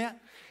California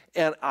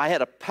And I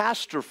had a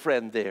pastor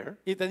friend there.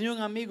 y tenía un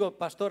amigo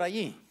pastor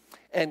allí.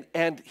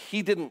 And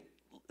he didn't,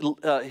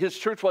 his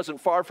church wasn't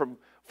far from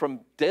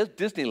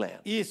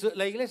Disneyland. Y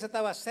la iglesia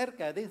estaba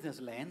cerca de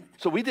Disneyland.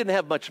 So we didn't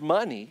have much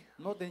money.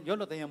 Yo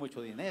no tenía mucho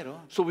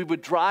dinero. So we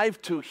would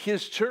drive to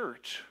his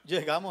church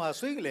Llegamos a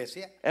su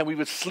iglesia and we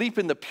would sleep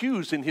in the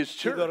pews in his y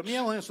church.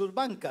 dormíamos en sus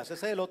bancas.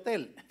 Ese es el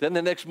hotel. Then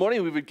the next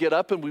morning we would get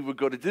up and we would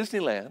go to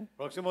Disneyland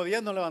Próximo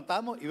día nos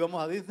levantamos,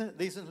 íbamos a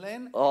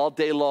Disneyland all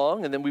day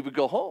long, and then we would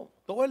go home.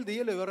 todo el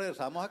día y luego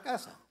regresamos a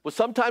casa. Well,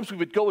 sometimes we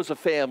would go as a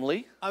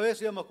family, A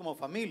veces íbamos como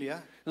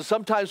familia, and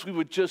sometimes we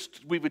would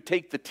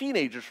take the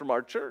teenagers from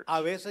our church.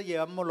 a veces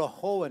llevamos los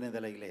jóvenes de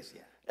la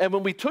iglesia. And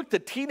when we took the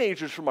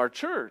teenagers from our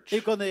church,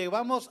 Y cuando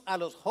llevamos a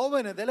los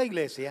jóvenes de la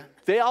iglesia,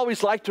 they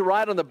always liked to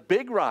ride on the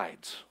big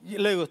rides.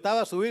 le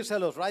gustaba subirse a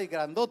los rides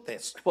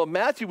grandotes. Well,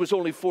 Matthew was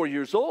only 4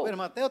 years old, Pero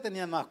Mateo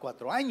tenía más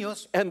 4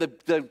 años and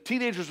the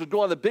teenagers would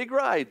go on the big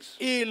rides.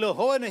 y los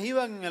jóvenes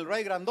iban en el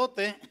ride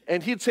grandote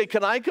And he'd say,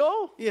 "Can I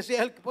go?" y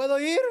decía, ¿puedo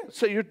ir?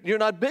 So you're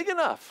not big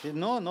enough. Y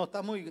no, no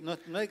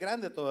es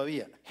grande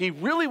todavía. He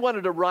really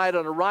wanted to ride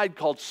on a ride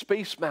called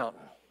Space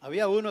Mountain.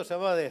 Había uno que se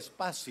llamaba de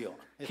espacial.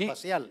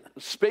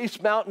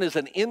 Space Mountain is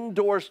an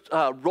indoor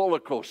roller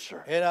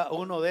coaster. Era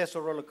uno de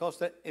esos roller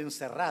coasters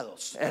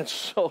encerrados. And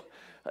so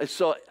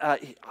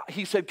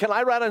he said, "Can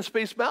I ride on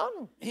Space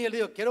Mountain?" Y él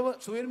dijo, quiero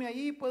subirme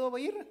allí, ¿puedo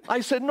ir?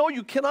 I said, "No,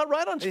 you cannot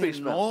ride on Y Space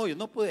dije, Mountain. no, yo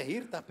no puedes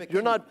ir, estás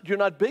You're pequeño.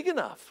 not big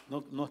enough."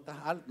 No estás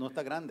alto, no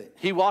estás grande.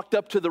 He walked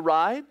up to the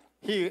ride.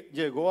 Y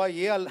llegó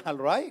allí al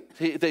ride,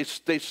 They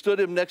stood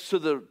him next to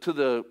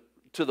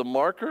the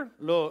marker,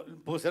 lo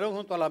pusieron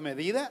junto a la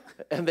medida.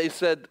 and they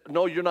said,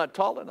 "No, you're not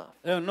tall enough."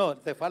 No,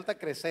 te falta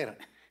crecer.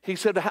 He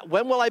said,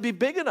 "When will I be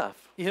big enough?"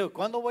 Y dijo,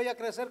 ¿cuándo voy a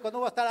crecer? ¿Cuándo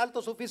voy a estar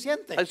alto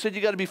suficiente? I said,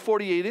 "You got to be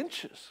 48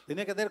 inches."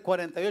 Tiene que tener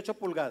 48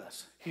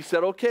 pulgadas. He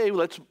said, "Okay,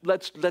 let's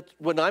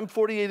when I'm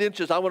 48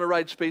 inches, I want to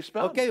ride Space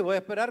Mountain." Ok, voy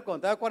a esperar.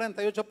 Cuando tenga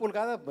 48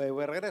 pulgadas,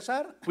 voy a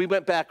regresar. We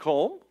went back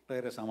home.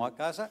 Regresamos a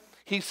casa.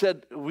 He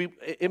said,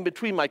 in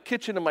between my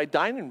kitchen and my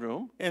dining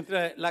room,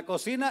 Entre la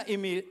cocina y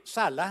mi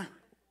sala,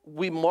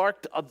 we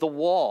marked the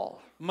wall.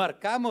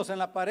 marcamos en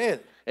la pared.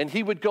 And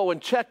he would go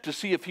and check to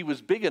see if he was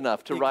big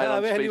enough to Y ride cada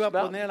on vez él Space iba a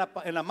Mountain.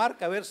 poner en la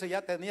marca a ver si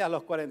ya tenía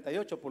los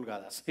 48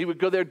 pulgadas. He would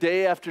go there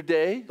day after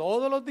day.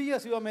 Todos los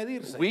días iba a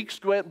medirse. Weeks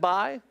went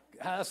by.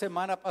 Cada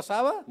semana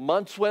pasaba,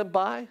 Months went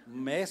by.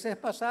 meses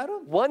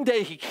pasaron. One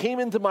day he came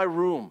into my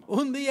room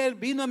Un día él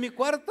vino a mi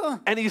cuarto.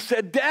 and he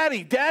said,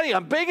 Daddy,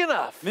 I'm big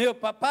enough. Me dijo,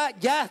 papá,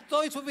 ya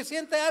estoy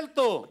suficiente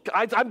alto.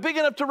 I'm big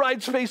enough to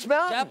ride Space Ya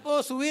Mountain.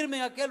 puedo subirme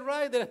en aquel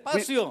ride del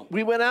espacio.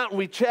 We went out and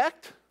we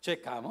checked,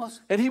 Checamos.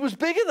 and he was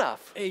big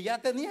enough. Y ya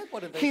tenía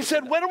 48 He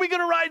said, when are we going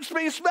to ride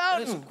Space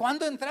Mountain?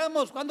 ¿Cuándo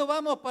entramos? ¿Cuándo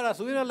vamos para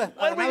subir a la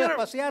When are we nave gonna-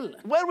 espacial?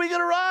 When are we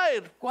going to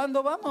ride?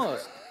 ¿Cuándo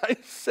vamos? I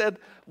said,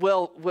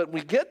 well, when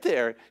we get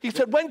there. He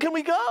said, when can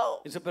we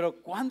go? Dice, pero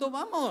 ¿cuándo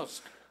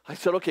vamos? I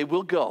said, okay,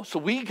 we'll go. So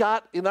we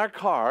got in our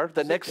car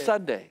the next que-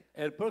 Sunday,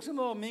 El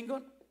próximo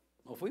domingo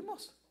nos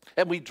fuimos.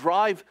 and we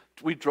drove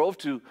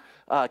to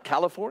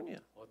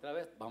California. Otra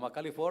vez, vamos a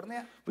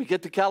California, We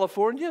get to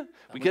California,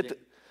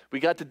 we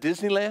got to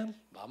Disneyland,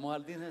 vamos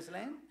al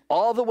Disneyland,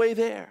 all the way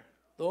there.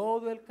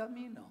 todo el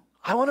camino.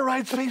 I want to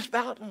ride Space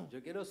Mountain.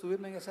 Yo quiero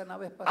subirme en esa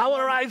nave I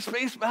want to espacial. ride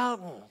Space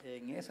Mountain.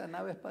 En esa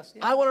nave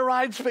espacial. I want to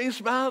ride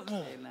Space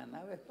Mountain En la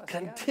nave espacial.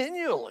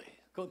 continually.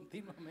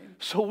 Continuamente.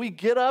 So we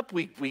get up,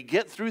 we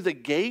get through the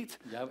gate,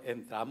 Ya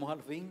entramos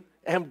al fin.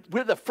 and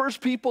we're the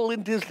first people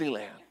in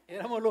Disneyland.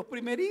 Éramos los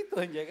primeritos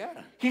en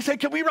llegar. He said,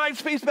 can we ride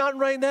Space Mountain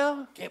right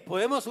now? ¿Que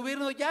podemos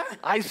subirnos ya?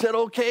 I said,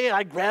 okay.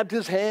 I grabbed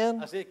his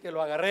hand. Así que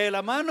lo agarré de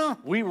la mano.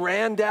 We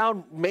ran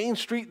down Main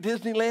Street,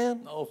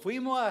 Disneyland. Nos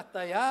fuimos hasta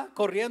allá,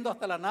 corriendo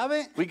hasta la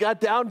nave. We got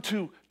down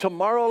to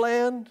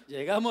Tomorrowland.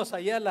 Llegamos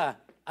allá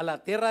a la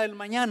tierra del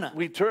mañana.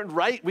 We turned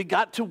right. We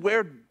got to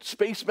where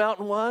Space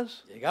Mountain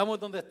was. Llegamos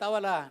donde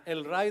estaba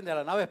el ride de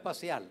la nave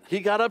espacial. He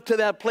got up to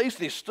that place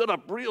and he stood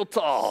up real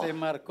tall. Se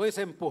marcó y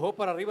se empujó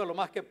para arriba lo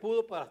más que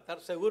pudo para estar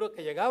seguro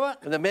que llegaba.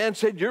 And the man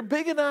said, you're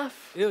big enough.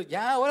 Y dijo,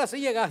 ya, ahora sí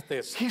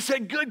llegaste. He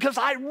said, good, because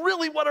I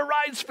really want to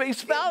ride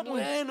Space Qué Mountain.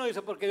 bueno,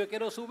 dice, porque yo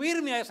quiero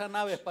subirme a esa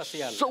nave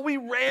espacial. So we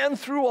ran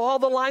through all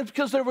the lines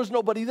because there was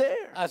nobody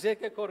there. Así es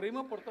que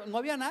corrimos por todo. No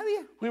había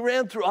nadie. We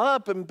ran through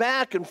up and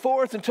back and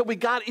forth until we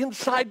got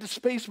inside the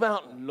Space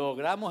Mountain.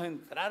 Logramos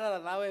entrar a la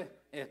nave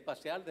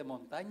espacial de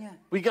montaña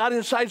We got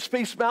inside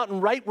Space Mountain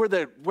right where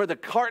the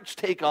carts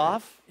take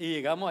off. y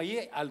llegamos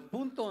allí al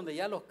punto donde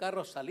ya los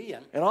carros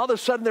salían And all of a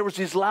sudden there was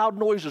these loud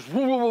noises.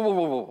 Woo, woo, woo,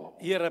 woo, woo.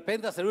 y de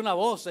repente salió una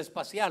voz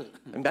espacial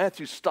And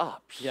Matthew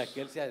stops. y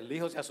el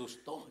hijo se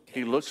asustó.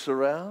 He looks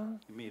around.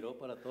 Miró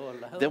para todos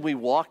lados Then we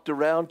walked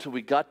around till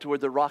we got to where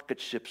the rocket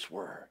ships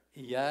were.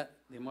 y ya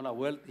dimos la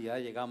vuelta y ya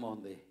llegamos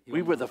donde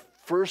We were the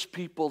first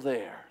people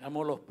there.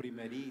 éramos los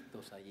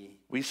primeritos allí.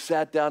 We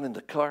sat down in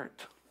the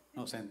cart.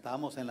 Nos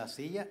sentamos en la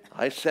silla,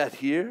 I sat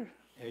here.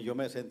 yo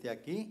me senté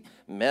aquí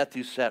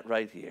Matthew sat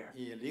right here.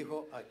 y el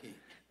hijo aquí.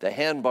 The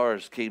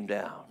handbars came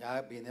down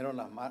Ya vinieron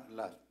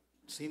las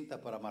cintas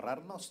para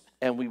amarrarnos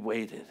and we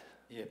waited.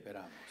 Y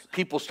esperamos.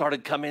 People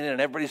started coming in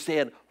and everybody's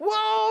saying, whoa,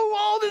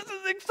 oh, this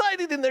is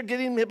exciting. And they're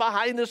getting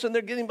behind us and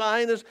they're getting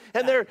behind us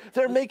and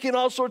they're making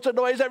all sorts of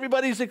noise.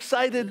 Everybody's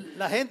excited.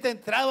 La gente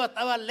entraba,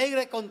 estaba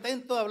alegre,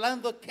 contento,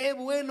 hablando, qué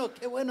bueno,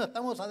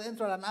 estamos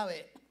adentro de la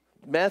nave.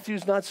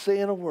 Matthew's not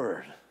saying a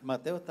word.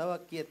 Mateo estaba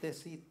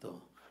quietecito.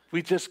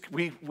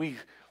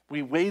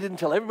 We waited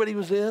until everybody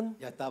was in.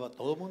 Ya estaba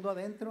todo el mundo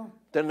adentro.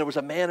 Then there was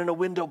a man in a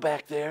window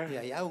back Y there.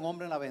 allá un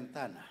hombre en la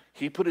ventana.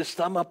 He put his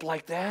thumb up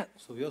like that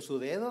Subió su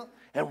dedo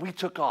and we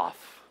took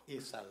off. y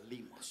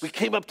salimos. We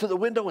came up to the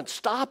window and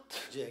stopped.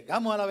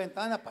 Llegamos a la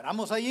ventana,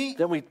 paramos allí,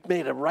 Then we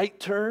made a right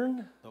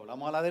turn.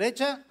 doblamos a la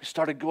derecha We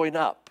started going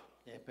up.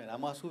 y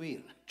esperamos a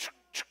subir.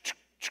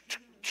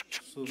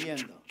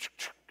 Subiendo.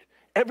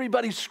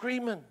 Everybody's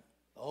screaming.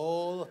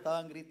 Todos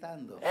estaban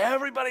gritando.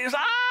 Everybody's,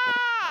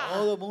 ah!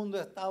 Todo el mundo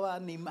estaba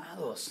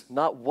animados.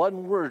 Not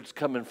one word's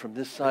coming from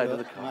this side of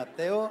the Pero car.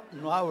 Mateo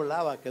no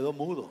hablaba, quedó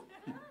mudo.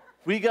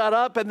 We got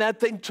up and that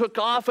thing took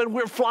off and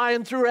we're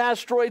flying through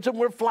asteroids and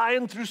we're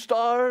flying through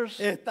stars.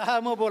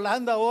 Estábamos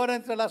volando ahora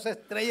entre las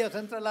estrellas,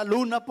 entre la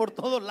luna, por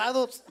todos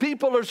lados.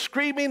 People are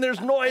screaming, there's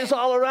noise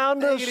all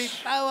around Y us.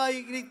 gritaba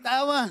y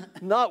gritaba.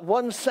 Not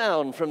one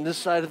sound from this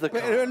side of the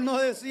Pero car. él no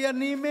decía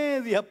ni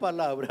media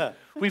palabra.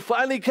 We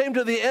finally came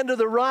to the end of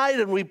the ride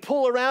and we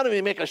pull around and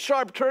we make a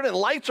sharp turn and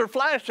lights are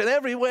flashing Y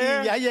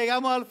everywhere. ya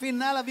llegamos al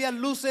final, había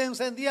luces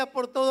encendidas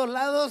por todos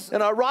lados.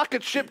 And our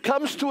rocket ship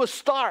comes to a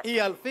start. Y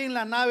al fin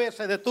la nave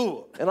se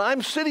detuvo. And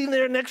I'm sitting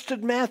there next to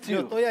Yo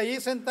Matthew. estoy allí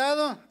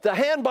sentado, The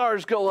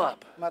handbars go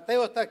up.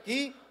 Mateo está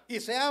aquí y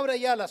se abre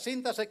ya, la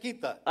cinta se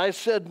quita. I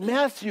said,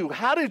 Matthew,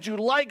 how did you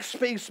like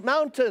Space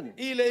Mountain?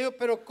 Y le digo,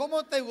 pero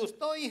 ¿cómo te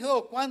gustó,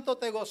 hijo? ¿Cuánto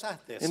te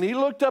gozaste? And he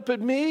looked up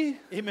at me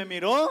Y me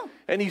miró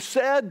and he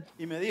said,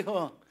 y me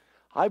dijo,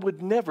 I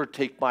would never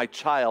take my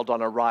child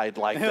on a ride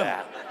like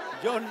that.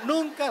 yo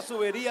nunca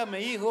subiría a mi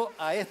hijo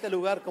a este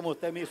lugar como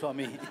usted me hizo a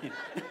mí.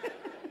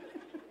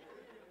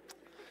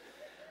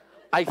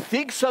 I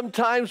think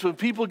sometimes when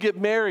people get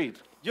married,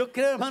 Yo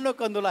creo, hermano,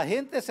 cuando la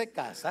gente se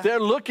casa, they're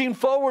looking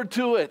forward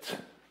to it.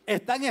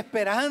 están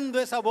esperando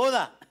esa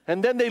boda.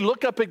 And then they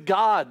look up at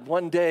God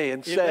one day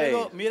and Y say,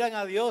 luego miran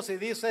a Dios y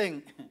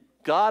dicen,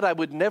 God, I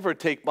would never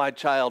take my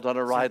child on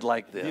a ride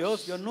like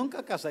Dios, this. yo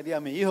nunca casaría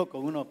a mi hijo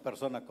con una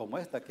persona como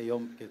esta que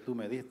tú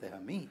me diste a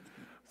mí.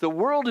 The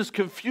world is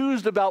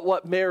confused about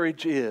what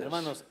marriage is.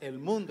 Hermanos, el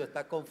mundo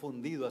está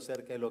confundido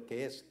acerca de lo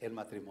que es el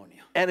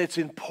matrimonio. And it's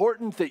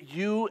important that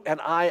you and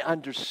I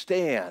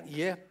understand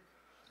Y es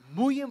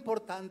muy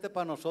importante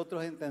para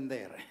nosotros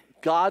entender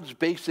God's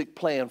basic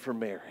plan for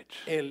marriage.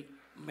 el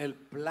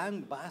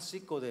plan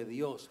básico de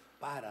Dios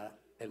para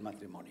el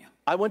matrimonio.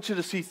 I want you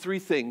to see three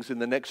things in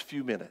the next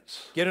few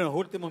minutes. Quiero en los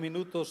últimos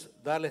minutos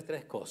darles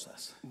tres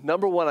cosas.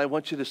 Number one, I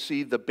want you to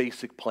see the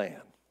basic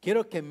plan.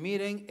 Quiero que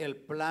miren el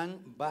plan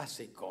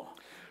básico.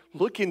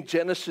 Look in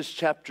Genesis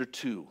chapter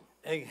 2.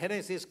 En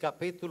Génesis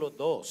capítulo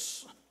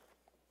 2.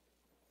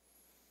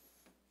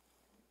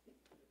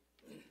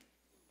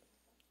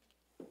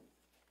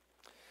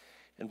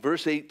 In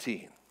verse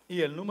 18.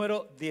 Y el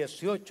número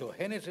 18,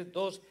 Génesis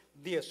 2,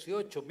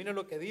 18, mire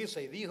lo que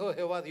dice, y dijo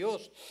Jehová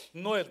Dios,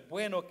 no es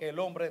bueno que el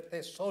hombre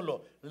esté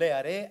solo, le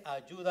haré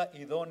ayuda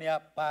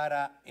idónea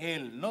para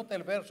él. Nota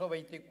el verso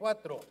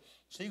 24,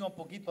 siga un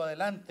poquito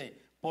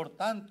adelante, por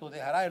tanto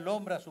dejará el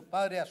hombre a su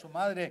padre y a su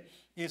madre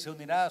y se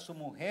unirá a su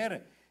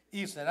mujer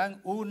y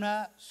serán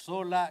una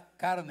sola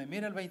carne.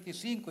 Mire el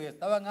 25, y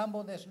estaban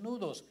ambos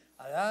desnudos,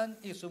 Adán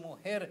y su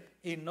mujer,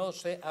 y no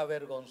se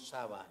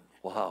avergonzaban.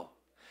 Wow.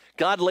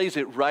 God lays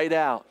it right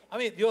out. A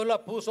mí Dios la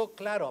puso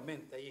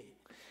claramente ahí.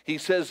 He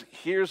says,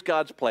 here's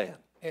God's plan.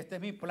 Este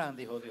es mi plan,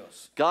 dijo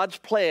Dios. God's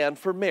plan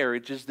for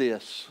marriage is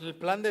this. El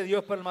plan de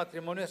Dios para el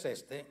matrimonio es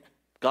este.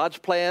 God's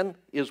plan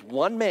is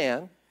one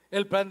man,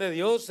 El plan de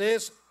Dios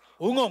es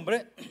un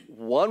hombre,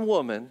 one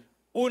woman.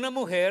 una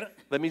mujer,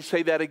 Let me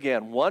say that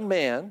again. One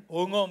man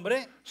un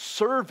hombre,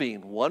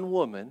 serving one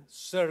woman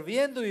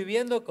sirviendo y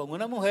viviendo con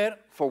una mujer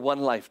for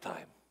one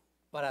lifetime.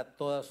 para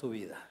toda su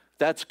vida.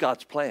 That's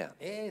God's plan.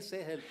 Ese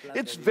es el plan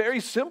It's de Dios. very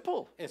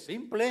simple. Es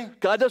simple.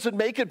 God doesn't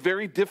make it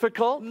very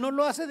difficult. No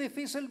lo hace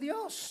difícil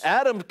Dios.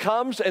 Adam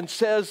comes and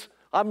says,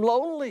 I'm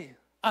lonely.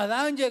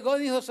 Adán llegó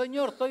y dijo,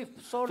 Señor, estoy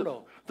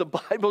solo. The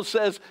Bible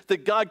says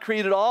that God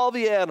created all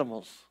the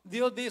animals.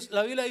 Dios dice,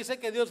 la Biblia dice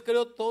que Dios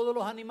creó todos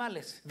los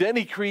animales. Then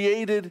he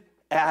created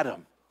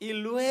Adam. Y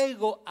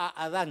luego a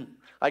Adán.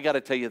 I got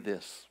to tell you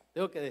this.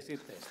 Tengo que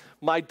decirte esto.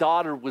 My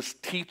daughter was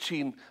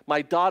teaching,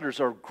 my daughters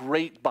are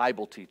great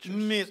Bible teachers.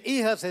 Mis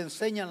hijas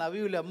enseñan la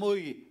Biblia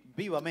muy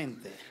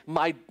vivamente.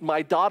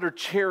 My daughter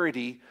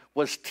Charity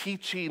was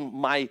teaching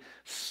my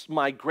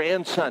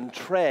grandson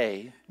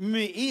Trey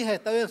Mi hija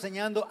estaba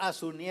enseñando a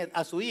su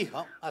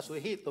hijo, a su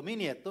hijito, mi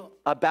nieto,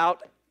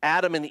 about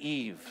Adam and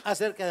Eve,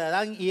 acerca de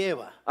Adán y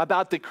Eva,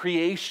 about the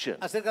creation.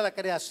 acerca de la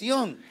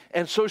creación.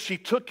 And so she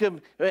took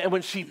him, and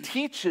when she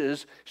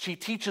teaches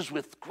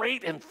with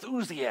great Y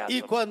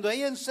enthusiasm. cuando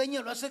ella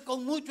enseña, lo hace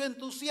con mucho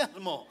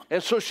entusiasmo.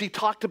 And so she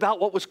talked about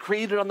what was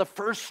created on the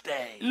first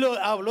day.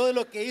 Habló de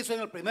lo que hizo en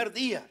el primer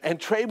día. And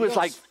Trey was Dios.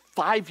 like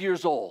 5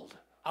 years old.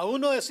 a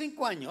uno de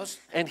 5 años,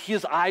 and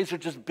his eyes are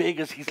just big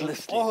as he's los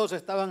listening. ojos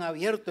estaban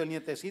abiertos, el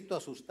nietecito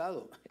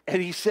asustado.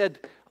 And he said,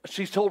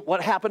 she's told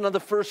what happened on the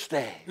first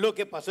day, Lo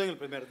que pasó en el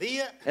primer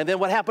día, and then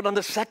what happened on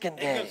the second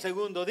en el day,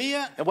 segundo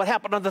día, and what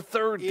happened on the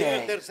third y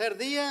en el day, tercer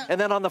día, and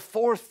then on the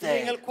fourth y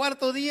en day, el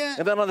cuarto día,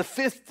 and then on the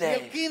fifth y el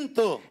day,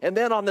 quinto, and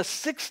then on the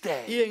sixth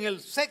day. y en el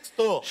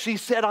sexto. She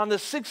said on the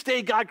sixth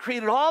day, God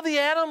created all the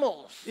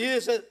animals. Y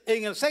dice,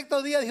 en el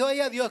sexto día dijo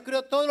ella, Dios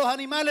creó todos los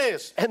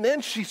animales. And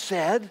then she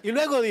said, Y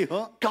luego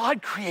dijo,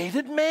 God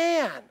created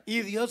man.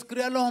 y Dios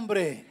creó al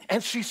hombre.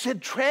 And she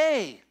said,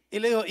 Trey, Y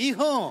le dijo,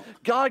 hijo,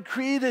 God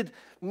created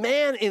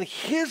man in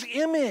his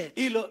image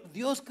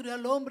Dios creó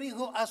al hombre,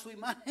 hijo, a su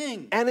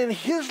imagen, and in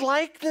his a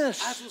likeness.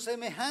 su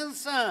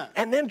semejanza.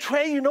 And then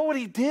Trey, you know what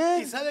he ¿Y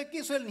did? sabe qué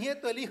hizo el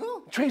nieto, el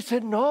hijo? Trey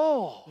said,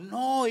 no.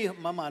 No, hijo,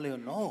 mamá le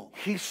dijo, no.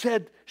 He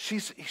said, she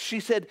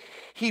said,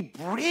 he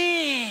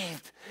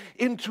breathed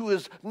into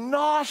his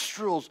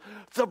nostrils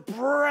the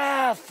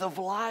breath of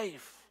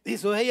life.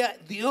 Dijo ella,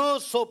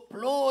 Dios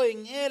sopló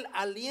en él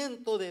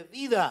aliento de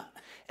vida.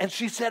 And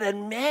she said,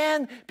 and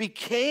man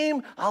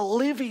became a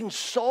living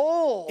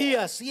soul. Y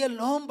así el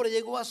hombre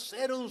llegó a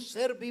ser un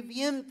ser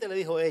viviente, le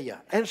dijo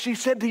ella. And she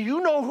said, do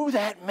you know who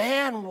that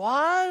man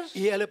was?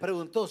 Y ella le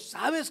preguntó,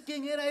 ¿sabes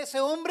quién era ese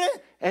hombre?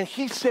 And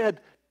he said,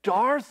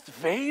 Darth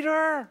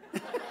Vader?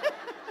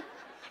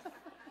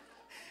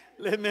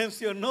 Le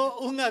mencionó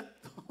un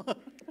actor.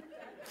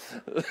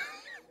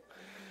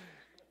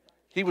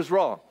 He was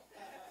wrong.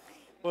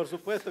 Por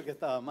supuesto que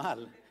estaba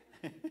mal.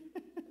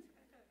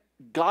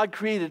 God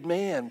created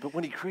man, but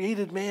when he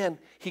created man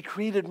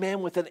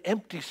with an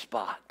empty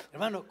spot.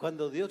 Hermano,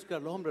 cuando Dios creó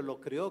al hombre, lo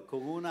creó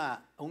con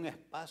un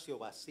espacio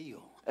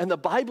vacío. And the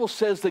Bible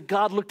says that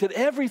God looked at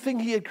everything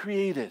he had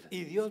created.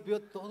 Y Dios vio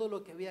todo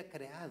lo que había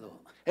creado.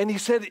 And he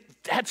said,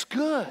 that's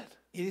good.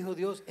 Y dijo,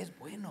 Dios, es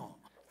bueno,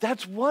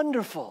 That's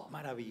wonderful.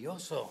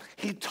 maravilloso.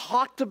 He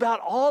talked about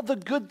all the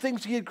good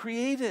things he had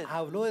created.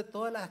 Habló de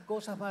todas las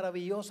cosas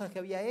maravillosas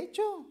que había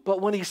hecho. But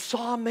when he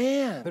saw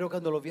man, Pero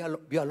cuando lo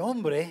vio al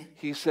hombre,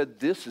 he said,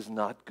 this is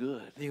not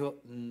good. dijo,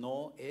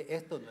 no,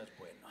 esto no es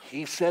bueno.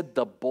 He said,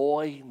 the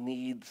boy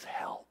needs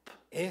help.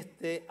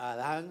 Este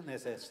Adán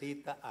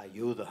necesita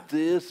ayuda.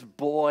 This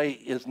boy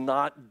is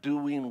not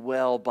doing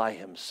well by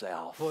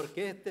himself.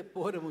 Porque este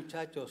pobre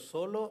muchacho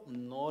solo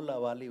no la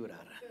va a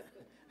librar.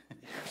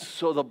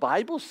 So the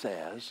Bible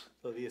says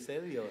Lo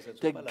dice Dios en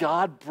su that palabra.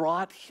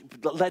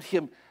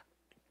 God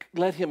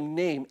let him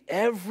name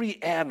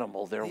every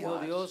animal there Dijo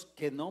was. Dios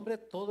que nombre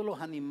todos los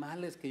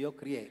animales que yo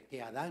crié,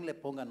 que Adán le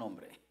ponga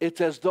nombre. It's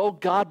as though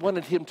God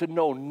wanted him to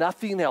know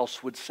nothing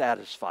else would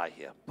satisfy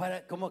him.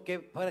 Para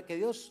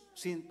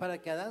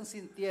que Adán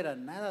sintiera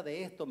nada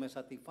de esto me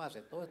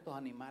satisface. Todos estos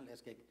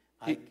animales que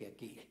hay que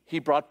aquí. He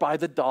brought by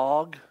the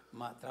dog.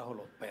 Trajo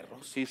los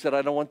perros. He said,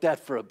 I don't want that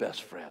for a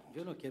best friend.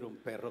 Yo no quiero un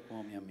perro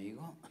como mi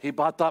amigo. He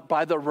brought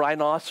by the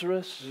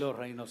rhinoceros. Los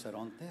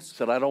rinocerontes.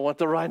 Said, I don't want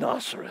the Yo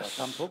rhinoceros.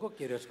 tampoco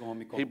quiero eso como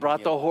mi He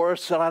brought the compañero.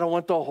 horse. Said, I don't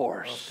want the Los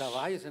horse.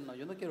 caballos. No,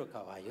 yo no quiero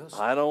caballos.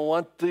 I don't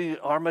want the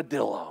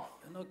armadillo.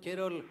 Yo no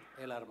quiero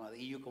el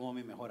armadillo como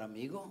mi mejor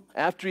amigo.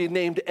 After he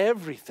named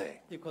everything,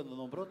 Y cuando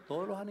nombró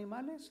todos los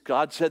animales,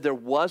 God said there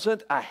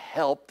wasn't a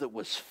help that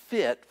was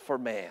fit for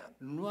man.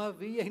 no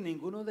había en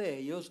ninguno de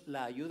ellos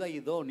la ayuda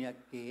idónea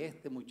que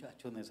este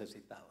muchacho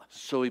necesitaba.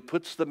 So he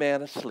puts the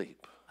man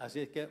asleep.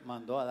 Así es que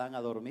mandó a Adán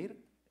a dormir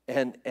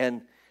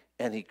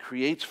And he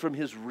creates from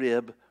his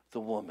rib the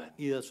woman.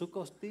 y de su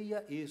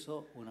costilla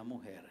hizo una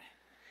mujer.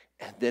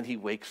 And then he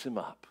wakes him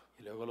up.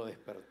 Y luego lo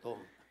despertó.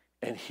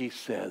 And he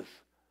says,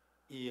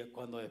 Y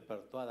cuando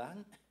despertó a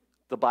Adán,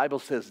 the Bible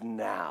says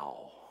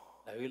now.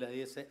 la Biblia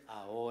dice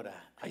ahora.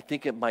 I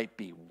think it might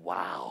be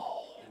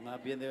wow.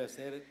 Más bien debe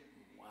ser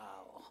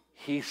wow.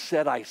 He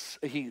said,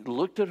 he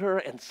looked at her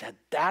and said,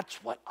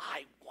 that's what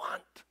I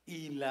want.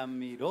 Y la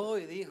miró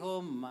y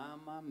dijo,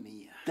 mamá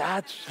mía.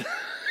 That's.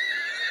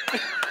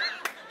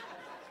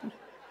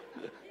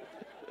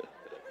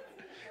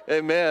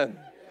 Amen.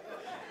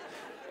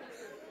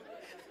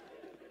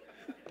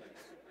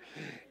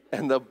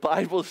 And the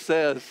Bible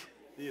says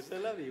Dice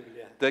la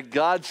Biblia that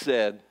God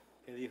said,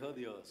 que dijo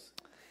Dios,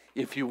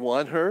 if you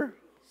want her,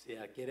 si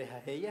la quieres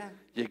a ella,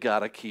 you got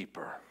to keep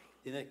her.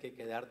 tienes que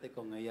quedarte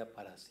con ella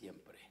para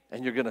siempre.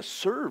 And you're going to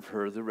serve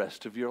her the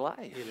rest of your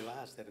life. Y le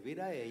vas a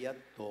servir a ella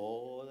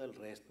todo el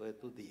resto de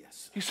tus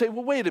días. You say,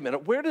 well, wait a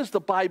minute. Where does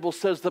the Bible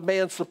says the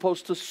man's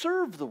supposed to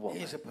serve the Y woman?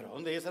 dice, pero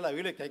 ¿dónde dice la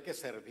Biblia que hay que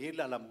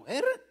servirle a la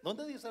mujer?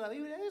 ¿Dónde dice la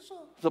Biblia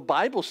eso? The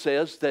Bible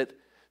says that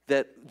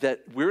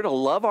we're to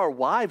love our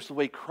wives the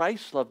way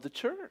Christ loved the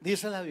church.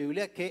 Dice la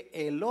Biblia que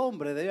el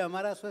hombre debe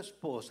amar a su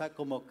esposa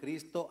como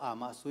Cristo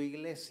ama a su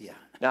iglesia.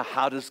 Now,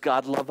 how does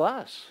God love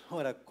us?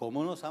 Ahora,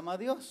 ¿cómo nos ama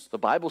Dios? The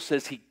Bible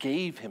says he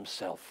gave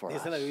himself for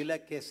Dice la us.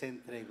 Biblia que se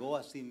entregó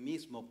a sí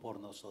mismo por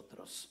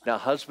nosotros. Now,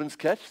 husbands,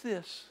 catch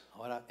this.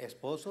 Ahora,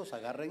 esposos,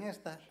 agarren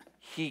esta.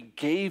 He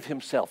gave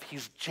himself.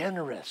 He's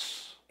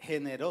generous.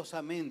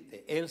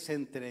 Generosamente, Él se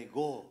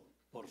entregó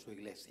por su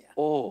iglesia.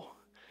 Oh,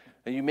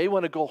 and you may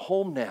want to go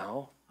home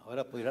now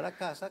Ahora, puedo ir a la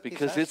casa,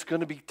 because quizás, it's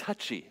going to be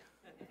touchy.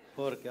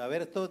 Porque, a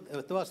ver, esto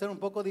va a ser un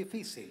poco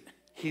difícil.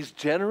 He's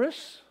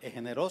generous. Es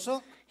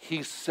generoso,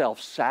 He's se,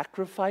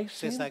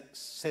 self-sacrificing.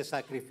 se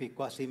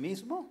sacrificó a sí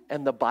mismo.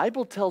 And the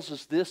Bible tells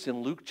us this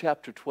in Luke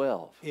chapter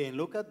 12. Y en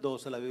Lucas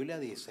 12 la Biblia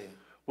dice,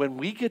 When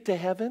we get to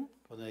heaven,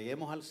 cuando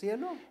lleguemos al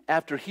cielo,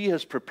 after he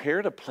has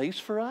prepared a place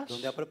for us,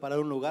 donde ha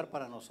preparado un lugar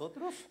para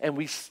nosotros, and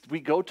we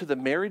go to the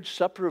marriage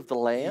supper of the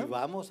y Lamb,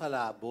 vamos a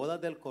la boda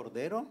del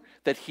Cordero,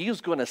 that he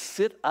is going to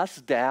sit us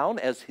down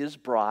as his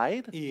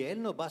bride, y Él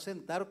nos va a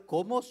sentar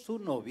como su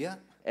novia,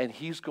 and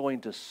he's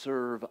going to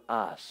serve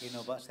us. y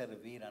nos va a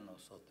servir a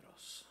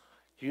nosotros.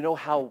 You know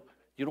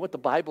what the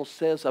Bible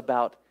says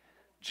about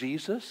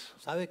Jesus?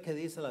 ¿Sabe qué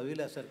dice la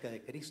Biblia acerca de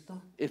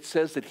Cristo? It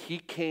says that he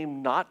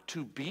came not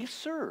to be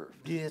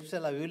served, Dice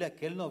la Biblia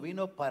que Él no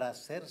vino para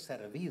ser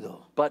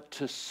servido, but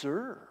to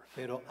serve.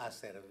 pero a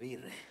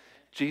servir.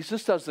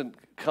 Jesus doesn't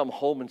come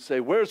home and say,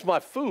 "Where's my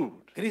food?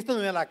 Cristo no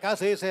viene a la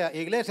casa y dice,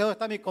 iglesia, ¿dónde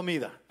está mi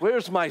comida?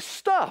 Where's my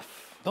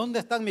stuff?" ¿Dónde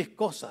están mis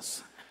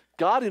cosas?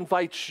 God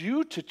invites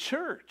you to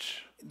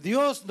church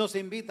Dios nos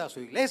invita a su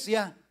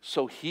iglesia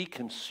so he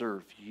can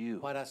serve you.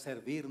 para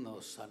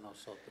servirnos a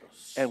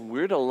nosotros. And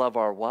we're to love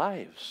our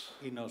wives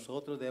Y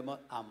nosotros debemos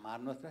amar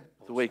a nuestra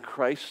the way esposa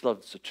Christ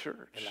loves the de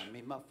church. la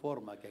misma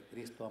forma que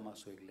Cristo ama a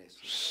su iglesia.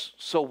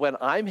 So when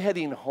I'm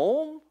heading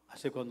home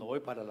Así cuando voy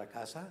para la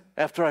casa,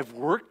 after I've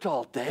worked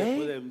all después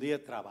day de un día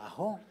de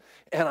trabajo,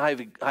 and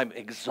I'm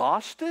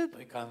exhausted,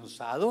 estoy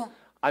cansado,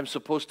 I'm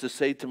supposed to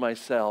say to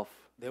myself,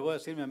 debo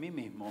decirme a mí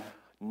mismo,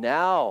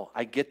 now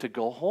I get to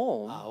go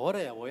home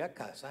ahora ya voy a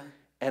casa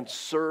and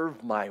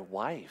serve my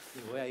wife.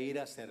 y voy a ir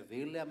a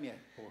servirle a mi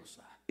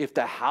esposa. If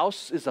the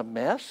house is a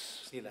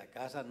mess, Si la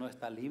casa no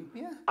está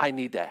limpia, I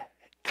need to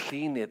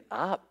clean it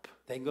up,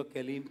 tengo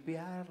que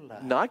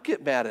limpiarla. not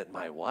get mad at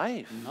my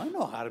wife. No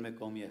enojarme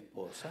con mi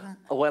esposa.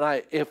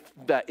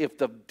 If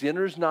the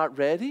dinner's not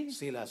ready,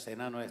 Si la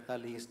cena no está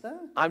lista,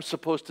 I'm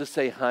supposed to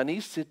say,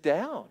 honey, sit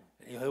down.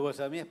 yo debo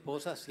decir a mi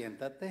esposa,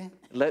 siéntate,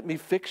 Let me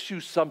fix you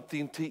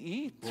something to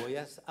eat. voy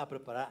a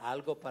preparar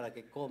algo para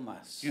que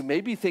comas. You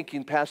may be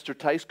thinking, Pastor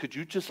Tice, could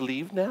you just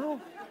leave now?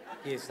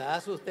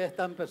 Quizás usted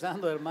está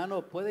empezando,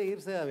 hermano, puede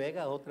irse a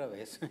Vega otra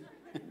vez.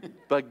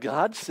 But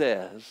God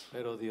says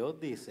Pero Dios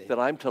dice that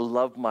I'm to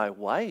love my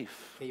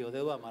wife que yo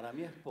debo amar a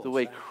mi the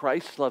way esposa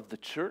Christ loved the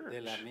church.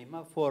 de la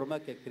misma forma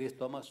que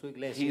Cristo ama a su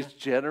iglesia. He's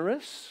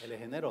generous. Él es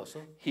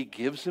generoso, He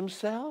gives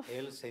himself.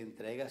 Él se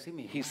entrega a sí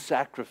mismo, He's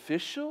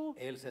sacrificial.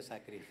 Él se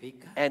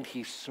sacrifica And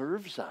he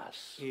serves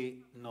us. y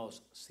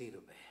nos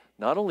sirve.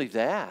 Not only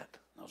that,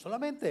 No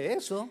solamente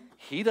eso,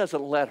 he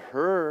doesn't let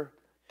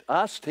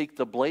us take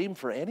the blame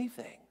for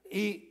anything.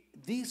 y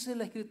dice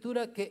la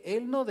Escritura que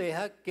Él no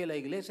deja que la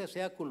iglesia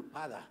sea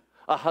culpada.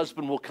 A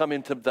husband will come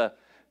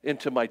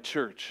into my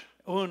church,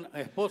 Un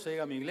esposo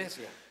llega a mi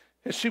iglesia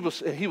and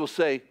he will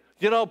say,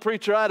 you know,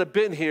 preacher, I'd have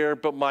been here,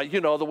 but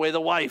the way the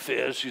wife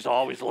is, she's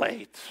always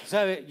late.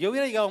 ¿Sabe? Yo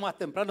hubiera llegado más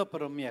temprano,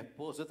 pero mi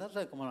esposa, usted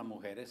sabe cómo las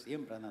mujeres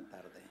siempre andan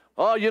tarde.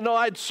 Oh,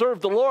 I'd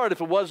serve the Lord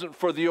if it wasn't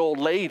for the old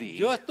lady.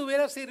 Yo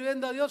estuviera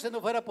sirviendo a Dios si no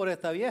fuera por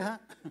esta vieja.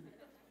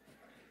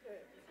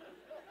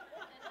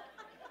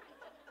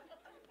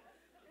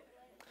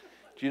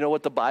 Do you know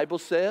what the Bible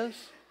says?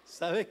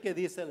 ¿Sabe qué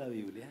dice la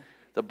Biblia?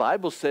 The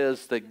Bible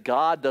says that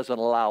God doesn't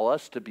allow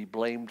us to be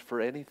blamed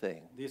for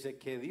anything. Dice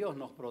que Dios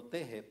nos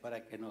protege para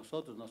que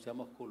nosotros no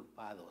seamos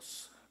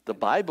culpados. The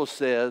Bible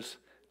says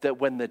that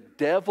when the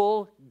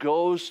devil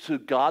goes to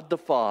God the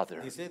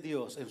Father Dice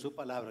Dios en su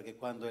palabra que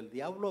cuando el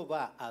diablo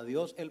va a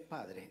Dios el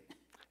Padre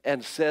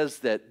and says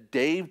that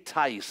Dave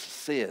Tice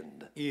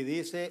sinned, y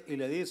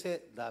le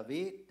dice,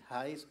 David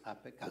Tice ha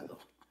pecado.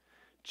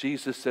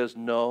 Jesus says,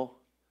 no,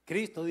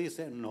 Cristo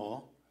dice,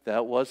 no,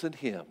 that wasn't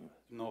him.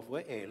 no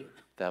fue él,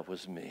 That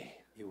was me.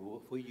 y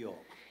fui yo.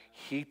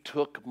 He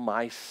took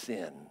my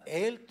sin.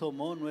 Él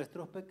tomó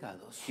nuestros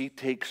pecados. He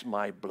takes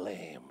my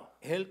blame.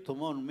 Él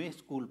tomó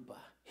mis culpas.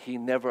 He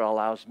never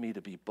allows me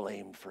to be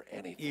blamed for Y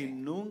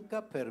anything.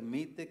 nunca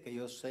permite que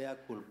yo sea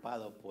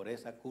culpado por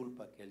esa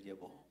culpa que él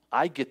llevó.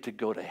 I get to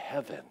go to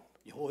heaven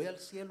Yo voy al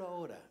cielo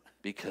ahora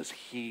because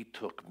he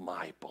took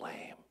my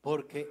blame.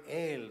 porque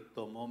él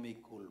tomó mi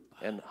culpa.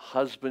 And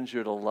husbands,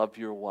 you're to love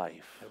your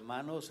wife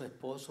Hermanos,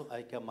 esposos,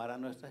 hay que amar a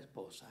nuestra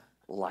esposa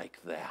like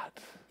that.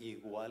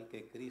 igual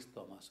que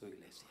Cristo ama a su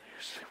iglesia.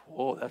 You say,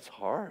 whoa, that's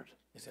hard.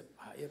 Dice,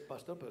 ay,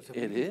 pastor, pero eso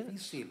es It muy is.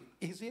 difícil.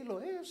 Y sí lo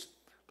es.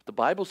 But the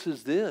Bible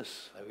says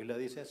this, La Biblia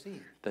dice así,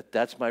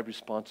 that's my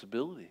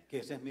responsibility. que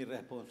esa es mi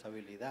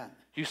responsabilidad.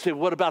 You say,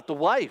 what about the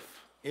wife?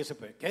 Y dice,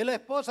 pero, ¿qué es la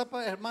esposa,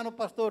 hermano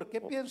pastor?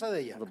 ¿Qué piensa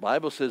de ella? The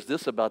Bible says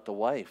this about the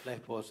wife, La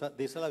esposa,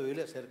 dice la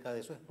Biblia acerca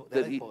de, de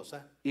that la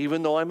esposa,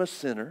 even though I'm a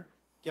sinner,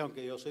 que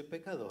aunque yo soy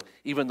pecador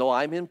even though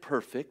I'm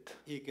imperfect,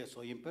 y que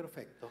soy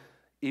imperfecto,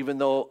 even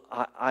though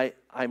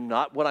I'm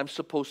not what I'm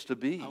supposed to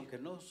be, aunque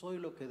no soy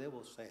lo que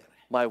debo ser,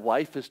 my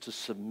wife is to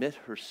submit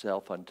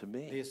herself unto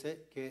me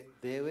dice que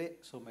debe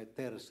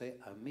someterse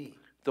a mí.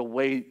 the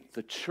way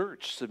the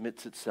church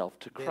submits itself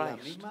to De la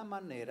Christ. misma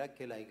manera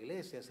que la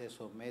iglesia se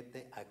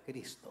somete a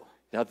Cristo.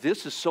 Now,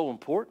 this is so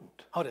important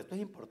Ahora, esto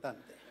es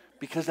importante.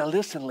 Because now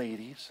listen,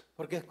 ladies,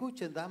 Porque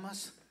escuchen,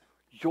 damas,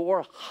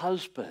 your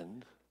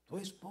husband tu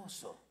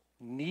esposo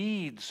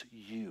needs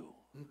you.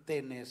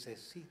 te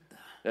necesita.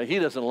 Now, he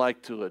doesn't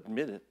like to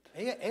admit it.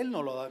 Él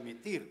no lo va a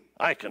admitir.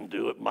 I can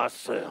do it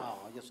myself.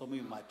 No, yo soy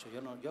muy macho.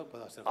 Yo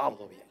puedo hacer I'm,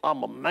 todo bien.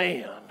 I'm a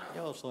man.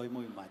 Yo soy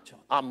muy macho.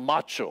 I'm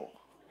macho.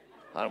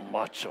 I'm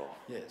macho.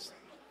 Yes.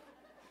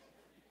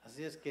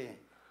 Así es que,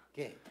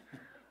 ¿qué?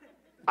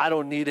 I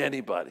don't need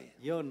anybody.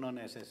 Yo no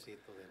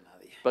necesito de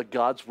nadie. But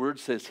God's word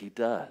says he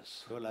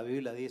does. Pero la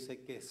Biblia dice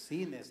que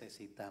sí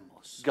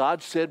necesitamos.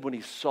 God said when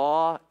he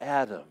saw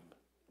Adam,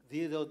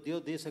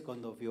 Dios dice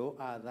cuando vio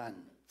a Adán,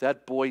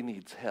 that boy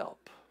needs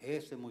help.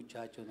 ese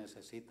muchacho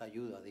necesita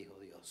ayuda, dijo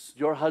Dios.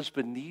 Your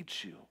husband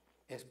needs you.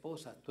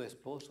 Esposa, tu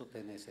esposo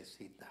te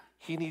necesita.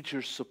 He needs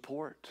your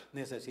support.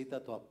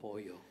 Necesita tu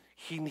apoyo.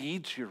 He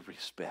needs your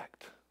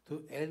respect.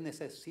 Él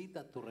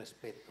necesita tu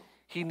respeto.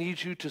 He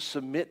needs you to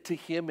submit to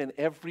him in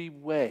every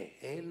way.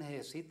 Él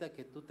necesita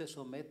que tú te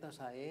sometas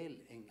a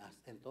Él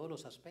en todos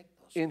los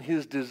aspectos. In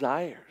his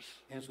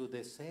desires. En sus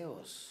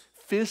deseos.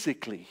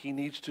 Physically, he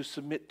needs to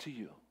submit to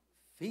you.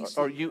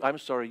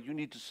 You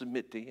need to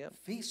submit to him.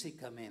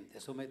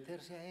 Físicamente,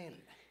 someterse a Él.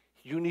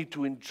 You need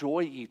to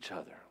enjoy each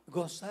other.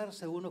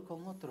 Gozarse uno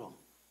con otro.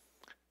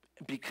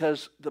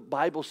 Because the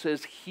Bible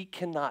says he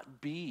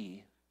cannot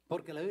be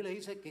Porque la Biblia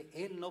dice que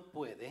Él no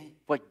puede,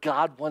 what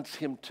God wants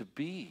him to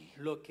be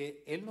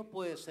Él no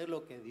puede ser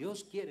lo que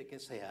Dios quiere que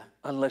sea,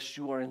 unless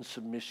you are in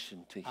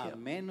submission to a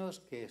him. menos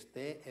que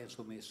esté en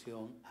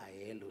sumisión a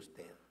Él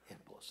usted,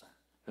 esposa.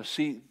 Now,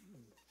 see,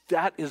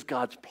 that is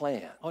God's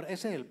plan. Ahora,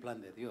 ese es el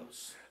plan de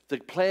Dios. The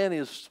plan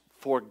is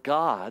for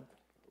God.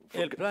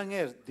 El plan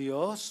es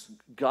Dios,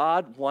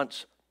 God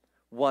wants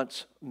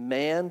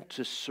man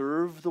to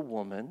serve the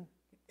woman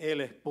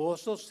el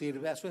esposo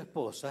sirve a su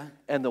esposa,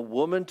 and the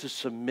woman to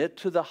submit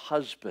to the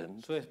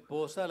husband la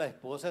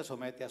esposa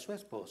somete a su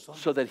esposo,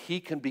 so that he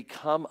can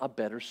become a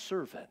better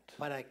servant.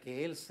 para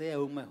que él sea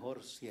un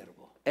mejor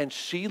siervo. And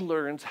she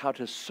learns how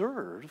to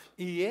serve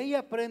Y ella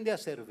aprende a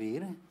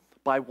servir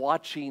by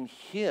watching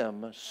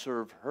him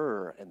serve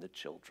her and the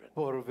children.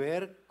 por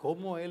ver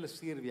cómo él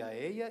sirve a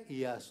ella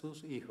y a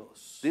sus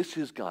hijos. This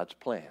is God's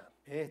plan.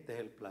 Este es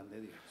el plan de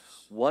Dios.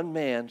 One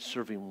man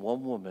serving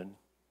one woman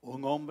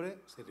Un hombre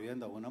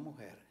sirviendo a una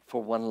mujer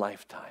for one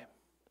lifetime.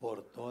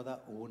 por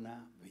toda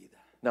una vida.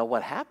 Now,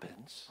 what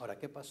happens Ahora,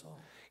 ¿qué pasó?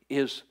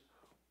 is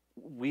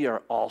we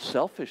are all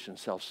selfish and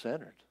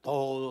self-centered.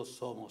 Todos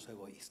somos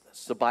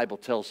egoístas. The Bible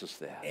tells us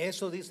that.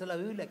 Eso dice la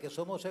Biblia, que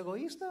somos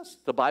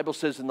egoístas. The Bible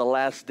says in the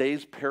last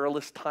days,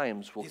 perilous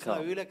times will Dice la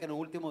come. Biblia que en los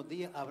últimos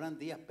días habrán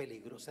días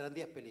peligrosos, serán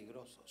días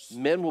peligrosos.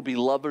 Men will be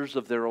lovers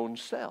of their own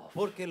self.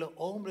 Porque los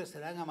hombres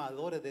serán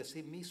amadores de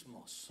sí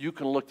mismos. You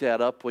can look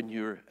that up when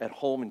you're at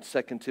home in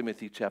 2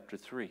 Timothy chapter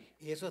 3.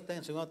 Y eso está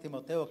en 2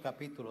 Timoteo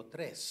capítulo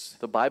 3.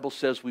 The Bible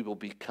says we will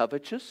be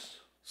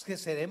covetous, Es que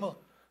seremos,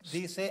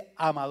 dice,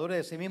 amadores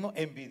de sí mismos,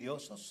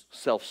 envidiosos,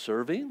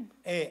 self-serving,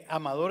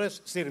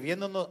 amadores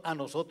sirviéndonos a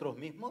nosotros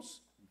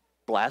mismos,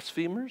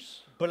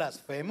 blasphemers.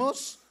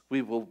 blasfemos,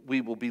 We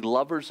will be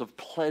lovers of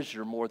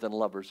pleasure more than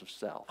lovers of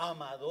self.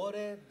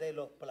 amadores de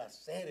los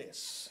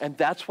placeres. And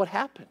that's what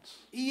happens.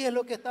 Y es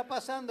lo que está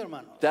pasando,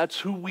 hermanos.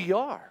 That's who we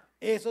are.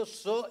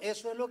 Eso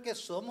es lo que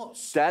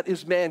somos. That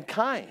is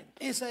mankind.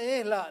 Esa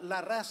es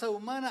la raza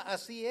humana,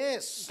 así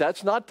es.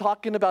 That's not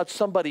talking about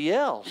somebody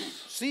else.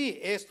 Sí,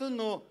 esto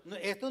no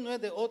es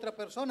de otra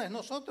persona, es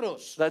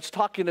nosotros. That's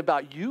talking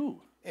about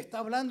you. Está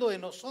hablando de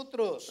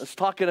nosotros. It's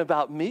talking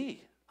about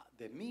me.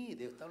 De mí,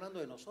 está hablando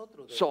de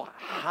nosotros. So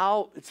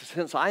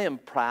since I am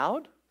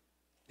proud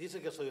Dice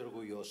que soy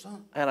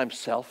orgulloso, and I'm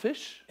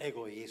selfish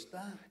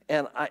egoísta,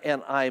 and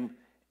I'm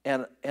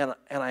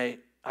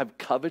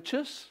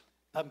covetous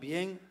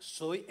también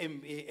soy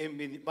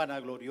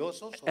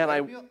vanaglorioso, and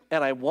soberbio,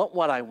 I want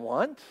what I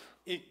want,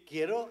 y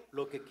quiero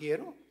lo que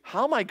quiero.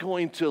 how am I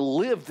going to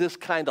live this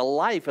kind of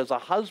life as a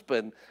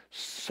husband,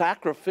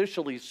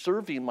 sacrificially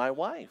serving my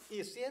wife?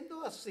 Y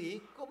siendo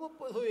así, ¿cómo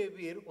puedo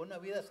vivir una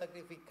vida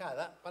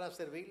sacrificada para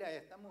servirle a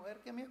esta mujer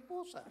que es mi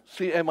esposa?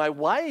 See, and my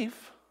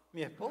wife,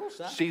 Mi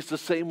esposa, she's the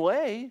same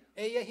way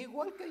ella es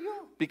igual que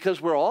yo,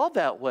 because we're all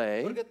that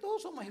way. porque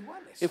todos somos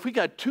iguales. If we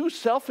got two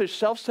selfish,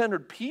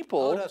 self-centered people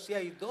Ahora, si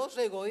hay dos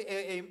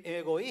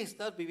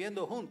egoístas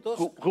viviendo juntos,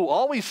 who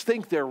always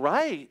think they're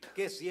right,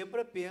 que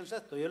siempre piensa,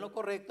 estoy en lo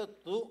correcto,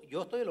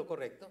 yo estoy en lo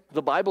correcto.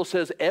 the Bible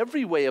says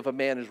every way of a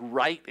man is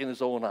right in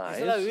his own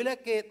Dice la eyes. Biblia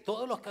que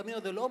todos los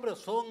caminos del hombre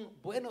son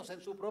buenos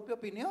en su propia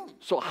opinión.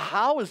 So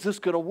how is this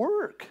going to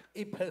work?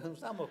 Y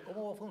preguntamos,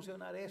 ¿cómo va a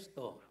funcionar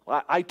esto?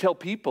 I tell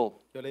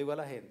people, Yo le digo a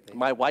la gente,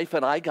 my wife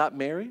and I got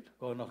married.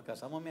 cuando nos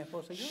casamos mi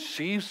esposa y yo,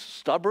 She's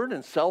stubborn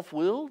and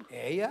self-willed.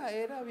 ella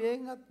era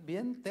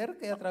bien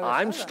terca y I'm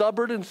atravesada.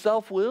 stubborn and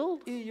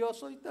self-willed. Y yo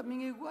soy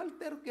también igual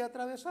terco y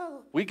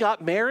atravesado. We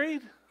got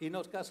married. Y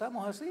nos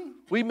casamos así.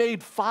 We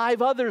made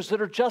 5 others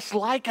that are just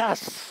like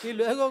us. Y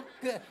luego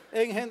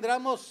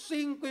engendramos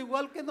 5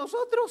 igual que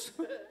nosotros.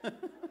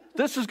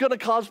 This is going to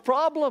cause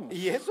problems.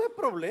 Y eso es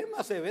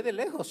problema, se ve de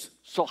lejos.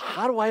 So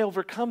how do I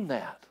overcome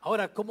that?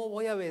 Ahora, ¿cómo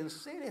voy a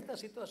vencer esta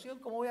situación?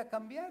 ¿Cómo voy a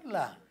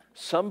cambiarla?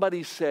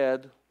 Somebody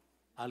said,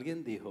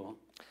 Alguien dijo,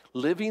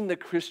 living the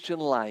Christian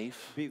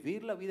life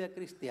vivir la vida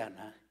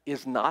cristiana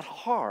is not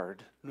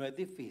hard, no es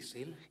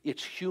difícil,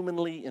 it's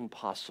humanly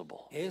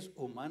impossible. es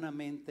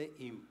humanamente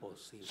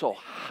imposible. So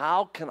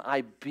how can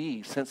I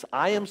be, since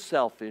I am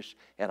selfish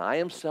and I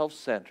am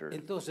self-centered,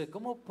 Entonces,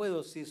 ¿cómo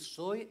puedo, si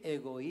soy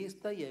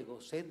egoísta y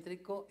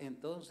egocéntrico,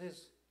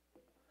 entonces,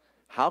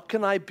 how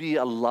can I be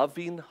a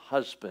loving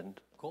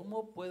husband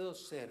 ¿cómo puedo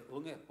ser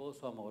un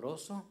esposo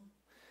amoroso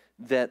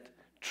that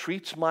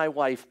treats my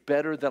wife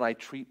better than I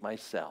treat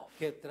myself?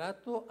 que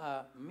trato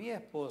a mi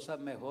esposa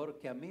mejor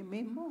que a mí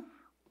mismo?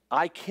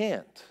 I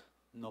can't,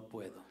 No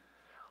puedo.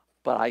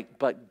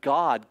 but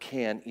God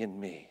can in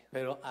me.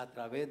 Pero a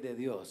través de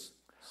Dios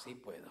sí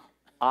puedo.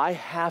 I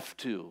have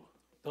to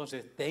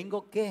Entonces,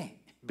 tengo que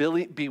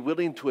be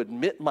willing to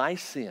admit my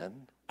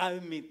sin,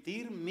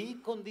 admitir mi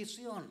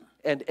condición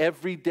and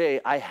every day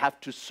I have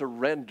to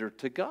surrender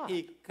to God.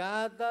 y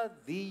cada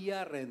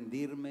día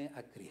rendirme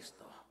a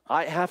Cristo.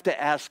 I have to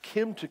ask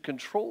Him to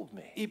control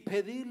me. Y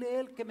pedirle a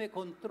Él que me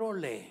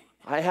controle,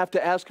 I have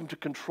to ask Him to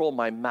control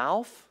my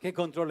mouth, que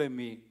controle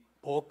mi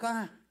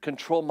boca,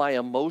 control my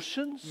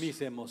emotions, mis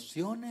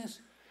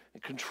emociones,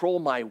 control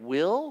my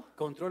will.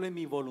 controle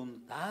mi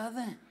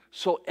voluntad.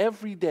 So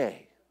every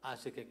day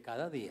Así que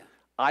cada día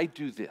I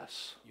do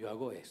this. yo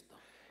hago esto.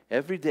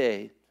 Every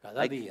day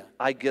Cada día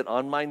I get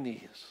on my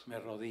knees me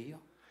rodillo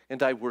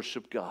and I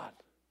worship God.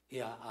 y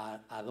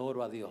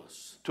adoro a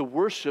Dios. To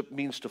worship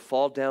means to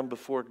fall down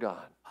before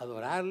God.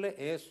 Adorarle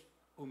es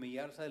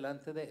humillarse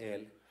delante de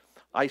Él.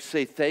 I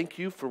say thank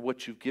you for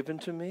what you've given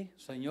to me.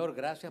 Señor,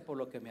 gracias por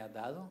lo que me has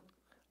dado.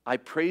 I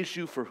praise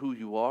you for who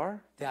you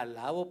are. Te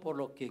alabo por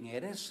lo quien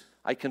eres.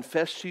 I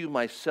confess to you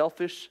my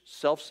selfish,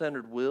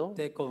 self-centered will.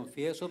 Te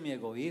confieso mi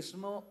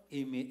egoísmo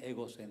y mi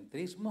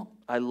egocentrismo.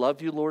 I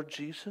love you, Lord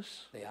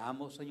Jesus, Te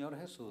amo, Señor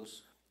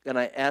Jesús, and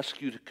I ask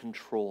you to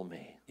control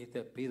me. y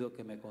te pido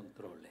que me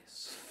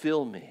controles.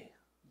 Fill me,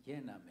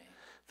 Lléname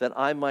that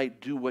I might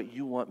do what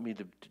you want me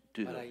to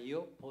do. para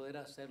yo poder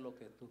hacer lo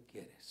que tú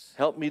quieres.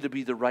 Help me to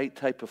be the right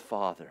type of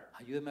father.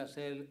 Ayúdame a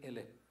ser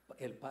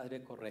el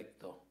padre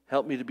correcto,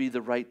 Help me to be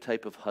the right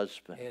type of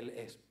husband. el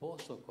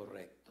esposo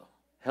correcto.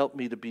 Help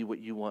me to be what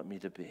you want me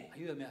to be.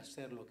 Ayúdame a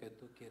hacer lo que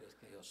tú quieres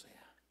que yo sea.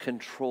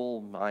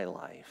 Control my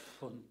life.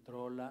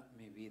 Controla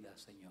mi vida,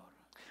 Señor.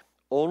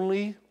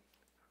 Only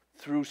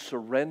through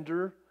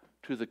surrender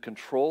to the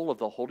control of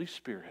the Holy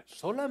Spirit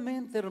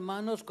Solamente,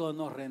 hermanos,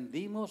 cuando nos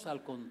rendimos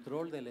al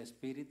control del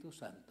Espíritu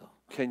Santo,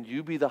 can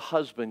you be the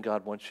husband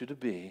God wants you to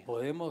be,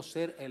 podemos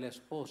ser el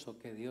esposo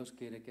que Dios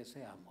quiere que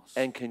seamos.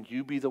 and can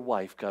you be the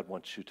wife God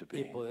wants you to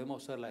Y be.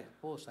 podemos ser la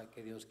esposa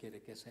que Dios quiere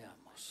que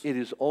seamos. It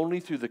is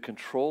only through the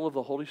control of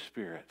the Holy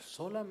Spirit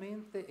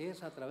Solamente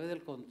es a través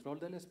del control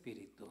del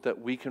Espíritu that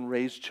we can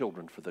raise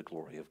children for the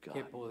glory of que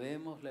God.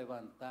 podemos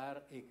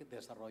levantar y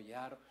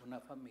desarrollar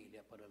una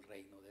familia para el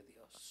reino de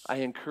Dios. I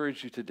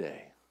encourage you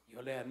today,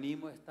 Yo le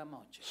animo esta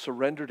noche,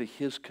 surrender to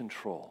His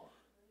control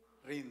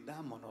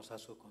rindámonos a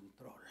su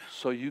control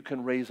so you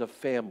can raise a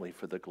family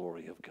for the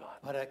glory of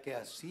God. para que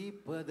así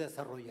pueda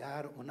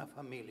desarrollar una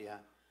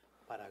familia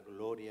para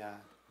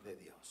gloria de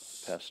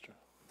Dios. Pastor.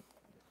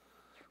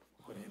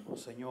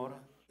 Oremos, Señor,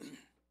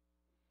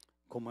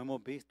 como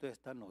hemos visto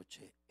esta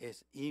noche,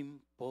 es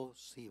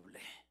imposible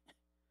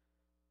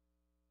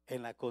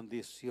en la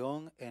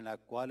condición en la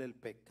cual el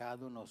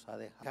pecado nos ha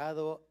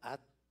dejado, ha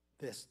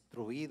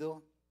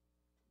destruido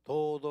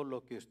todo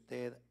lo que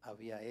usted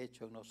había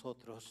hecho en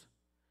nosotros,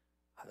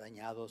 ha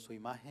dañado su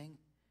imagen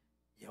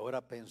y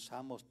ahora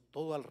pensamos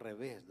todo al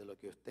revés de lo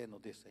que usted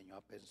nos diseñó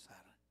a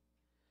pensar.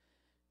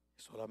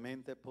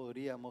 Solamente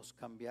podríamos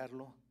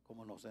cambiarlo,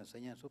 como nos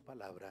enseña en su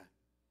palabra,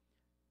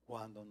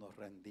 cuando nos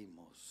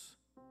rendimos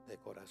de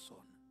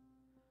corazón.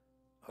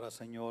 Ahora,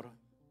 Señor,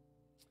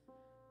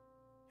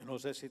 yo no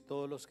sé si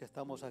todos los que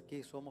estamos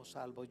aquí somos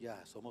salvos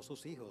ya, somos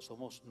sus hijos,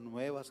 somos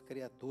nuevas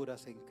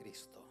criaturas en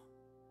Cristo.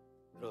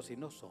 Pero si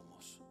no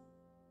somos,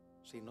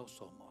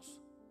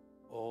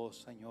 oh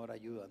Señor,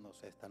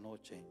 ayúdanos esta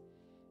noche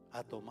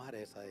a tomar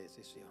esa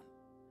decisión.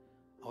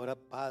 Ahora,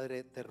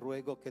 Padre, te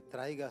ruego que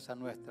traigas a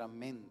nuestra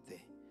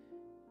mente,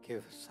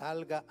 que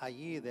salga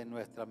allí de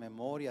nuestra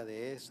memoria,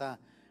 de esa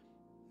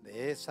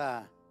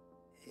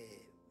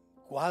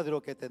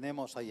cuadro que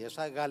tenemos allí,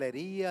 esa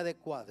galería de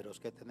cuadros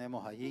que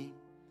tenemos allí.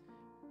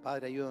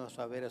 Padre, ayúdanos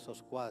a ver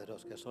esos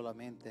cuadros que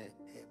solamente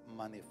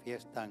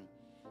manifiestan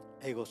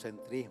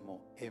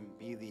egocentrismo,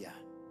 envidia,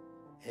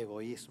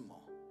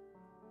 egoísmo.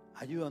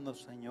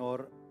 Ayúdanos,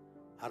 Señor,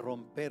 a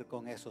romper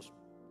con esos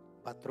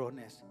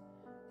patrones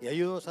y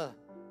ayúdanos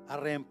a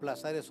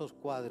reemplazar esos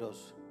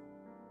cuadros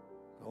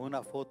con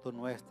una foto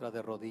nuestra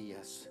de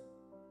rodillas,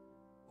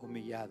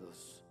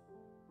 humillados,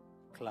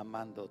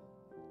 clamando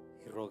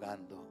y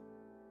rogando.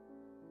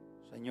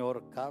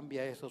 Señor,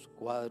 cambia esos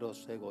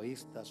cuadros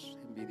egoístas,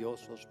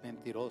 envidiosos,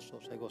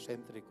 mentirosos,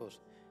 egocéntricos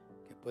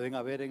que pueden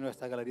haber en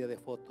nuestra galería de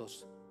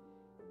fotos,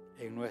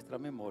 en nuestra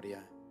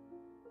memoria,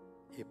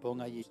 y pon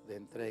allí de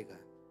entrega,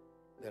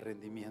 de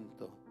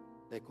rendimiento,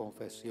 de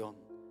confesión,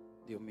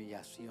 de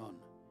humillación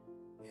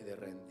y de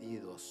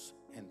rendidos,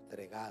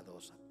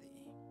 entregados a ti.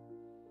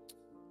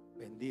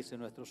 Bendice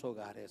nuestros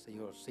hogares,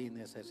 Señor. Sí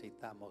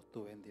necesitamos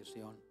tu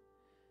bendición,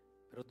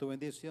 pero tu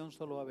bendición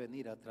solo va a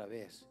venir a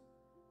través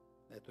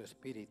de tu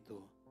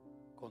Espíritu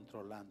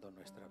controlando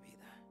nuestra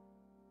vida.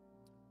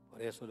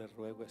 Por eso le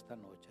ruego esta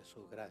noche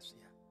su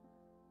gracia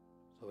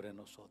sobre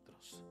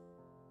nosotros.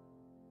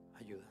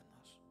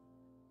 Ayúdanos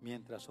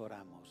mientras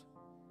oramos.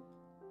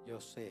 Yo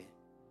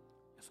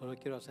solo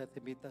quiero hacerte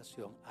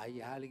invitación.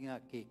 Hay alguien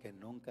aquí que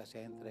nunca se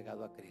ha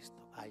entregado a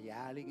Cristo. Hay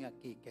alguien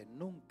aquí que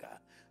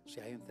nunca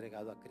se ha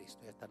entregado a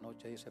Cristo. Y esta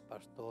noche dice: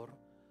 pastor,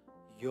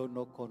 yo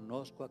no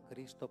conozco a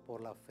Cristo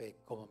por la fe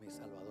como mi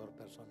Salvador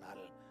personal.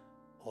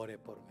 Ore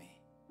por mí.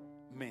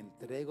 Me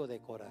entrego de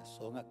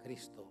corazón a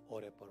Cristo.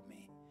 Ore por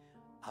mí.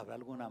 ¿Habrá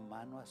alguna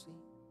mano así?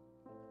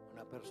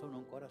 Una persona,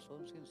 un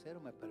corazón sincero,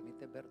 ¿me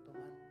permite ver tu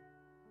mano?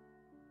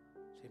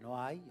 Si no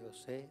hay, yo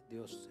sé,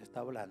 Dios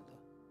está hablando.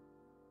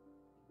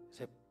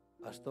 Dice: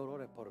 pastor,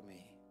 ore por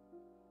mí.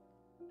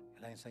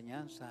 La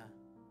enseñanza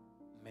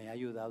me ha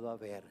ayudado a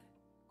ver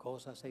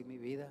cosas en mi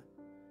vida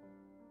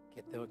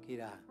que tengo que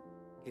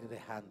ir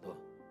dejando.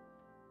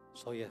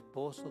 Soy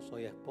esposo,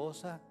 soy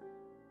esposa.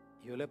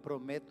 Yo le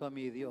prometo a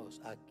mi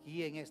Dios,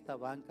 aquí en esta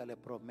banca le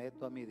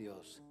prometo a mi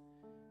Dios,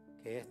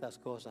 que estas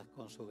cosas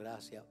con su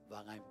gracia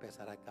van a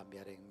empezar a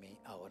cambiar en mí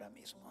ahora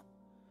mismo.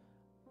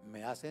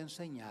 Me has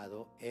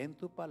enseñado en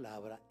tu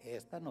palabra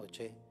esta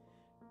noche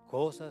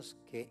cosas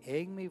que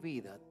en mi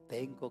vida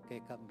tengo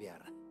que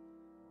cambiar.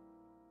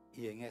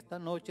 Y en esta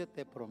noche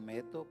te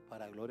prometo,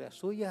 para gloria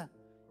suya,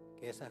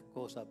 que esas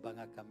cosas van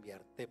a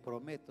cambiar. Te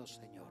prometo,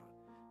 Señor.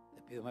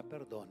 Te pido me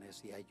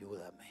perdones y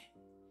ayúdame.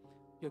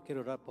 Yo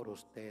quiero orar por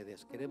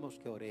ustedes. Queremos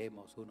que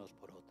oremos unos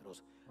por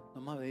otros.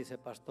 Nomás me dice: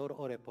 pastor,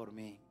 ore por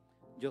mí.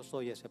 Yo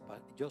soy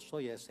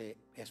ese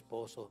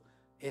esposo,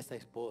 esa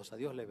esposa.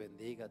 Dios le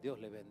bendiga, Dios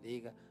le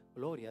bendiga.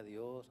 Gloria a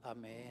Dios.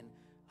 Amén,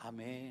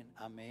 amén,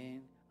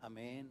 amén,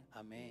 amén,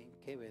 amén.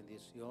 Qué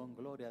bendición.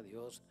 Gloria a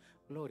Dios,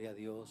 gloria a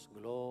Dios,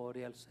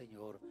 gloria al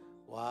Señor.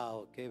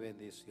 Wow, qué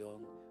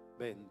bendición.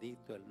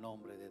 Bendito el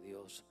nombre de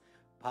Dios.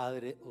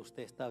 Padre,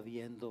 usted está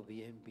viendo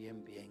bien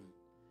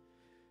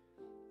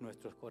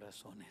nuestros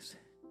corazones.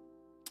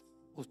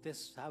 Usted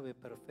sabe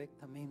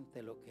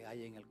perfectamente lo que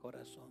hay en el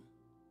corazón,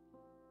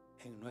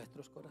 en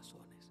nuestros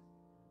corazones.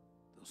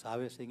 Tú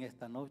sabes, en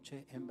esta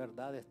noche en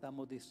verdad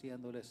estamos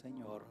diciéndole: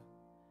 Señor,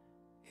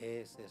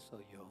 ese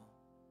soy yo,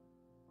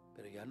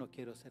 pero ya no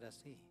quiero ser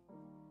así.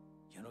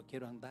 Yo no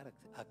quiero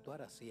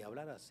actuar así,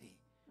 hablar así.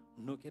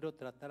 No quiero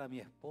tratar a mi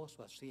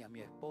esposo así, a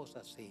mi esposa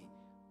así.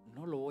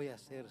 No lo voy a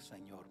hacer,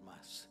 Señor,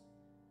 más.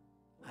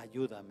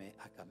 Ayúdame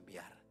a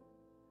cambiar.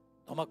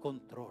 Toma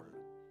control.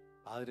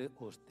 Padre,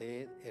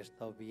 usted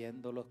está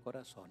viendo los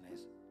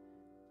corazones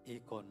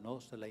y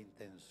conoce la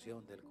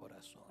intención del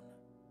corazón.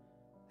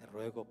 Te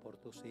ruego por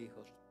tus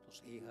hijos,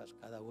 tus hijas,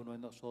 cada uno de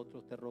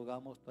nosotros. Te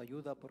rogamos tu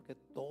ayuda, porque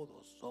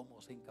todos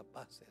somos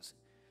incapaces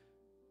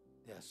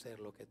de hacer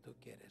lo que tú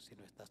quieres si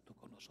no estás tú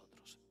con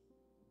nosotros.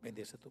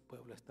 Bendice tu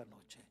pueblo esta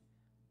noche.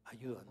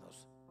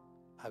 Ayúdanos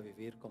a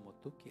vivir como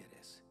tú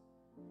quieres.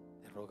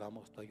 Te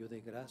rogamos tu ayuda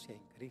y gracia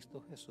en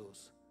Cristo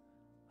Jesús.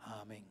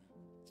 Amén.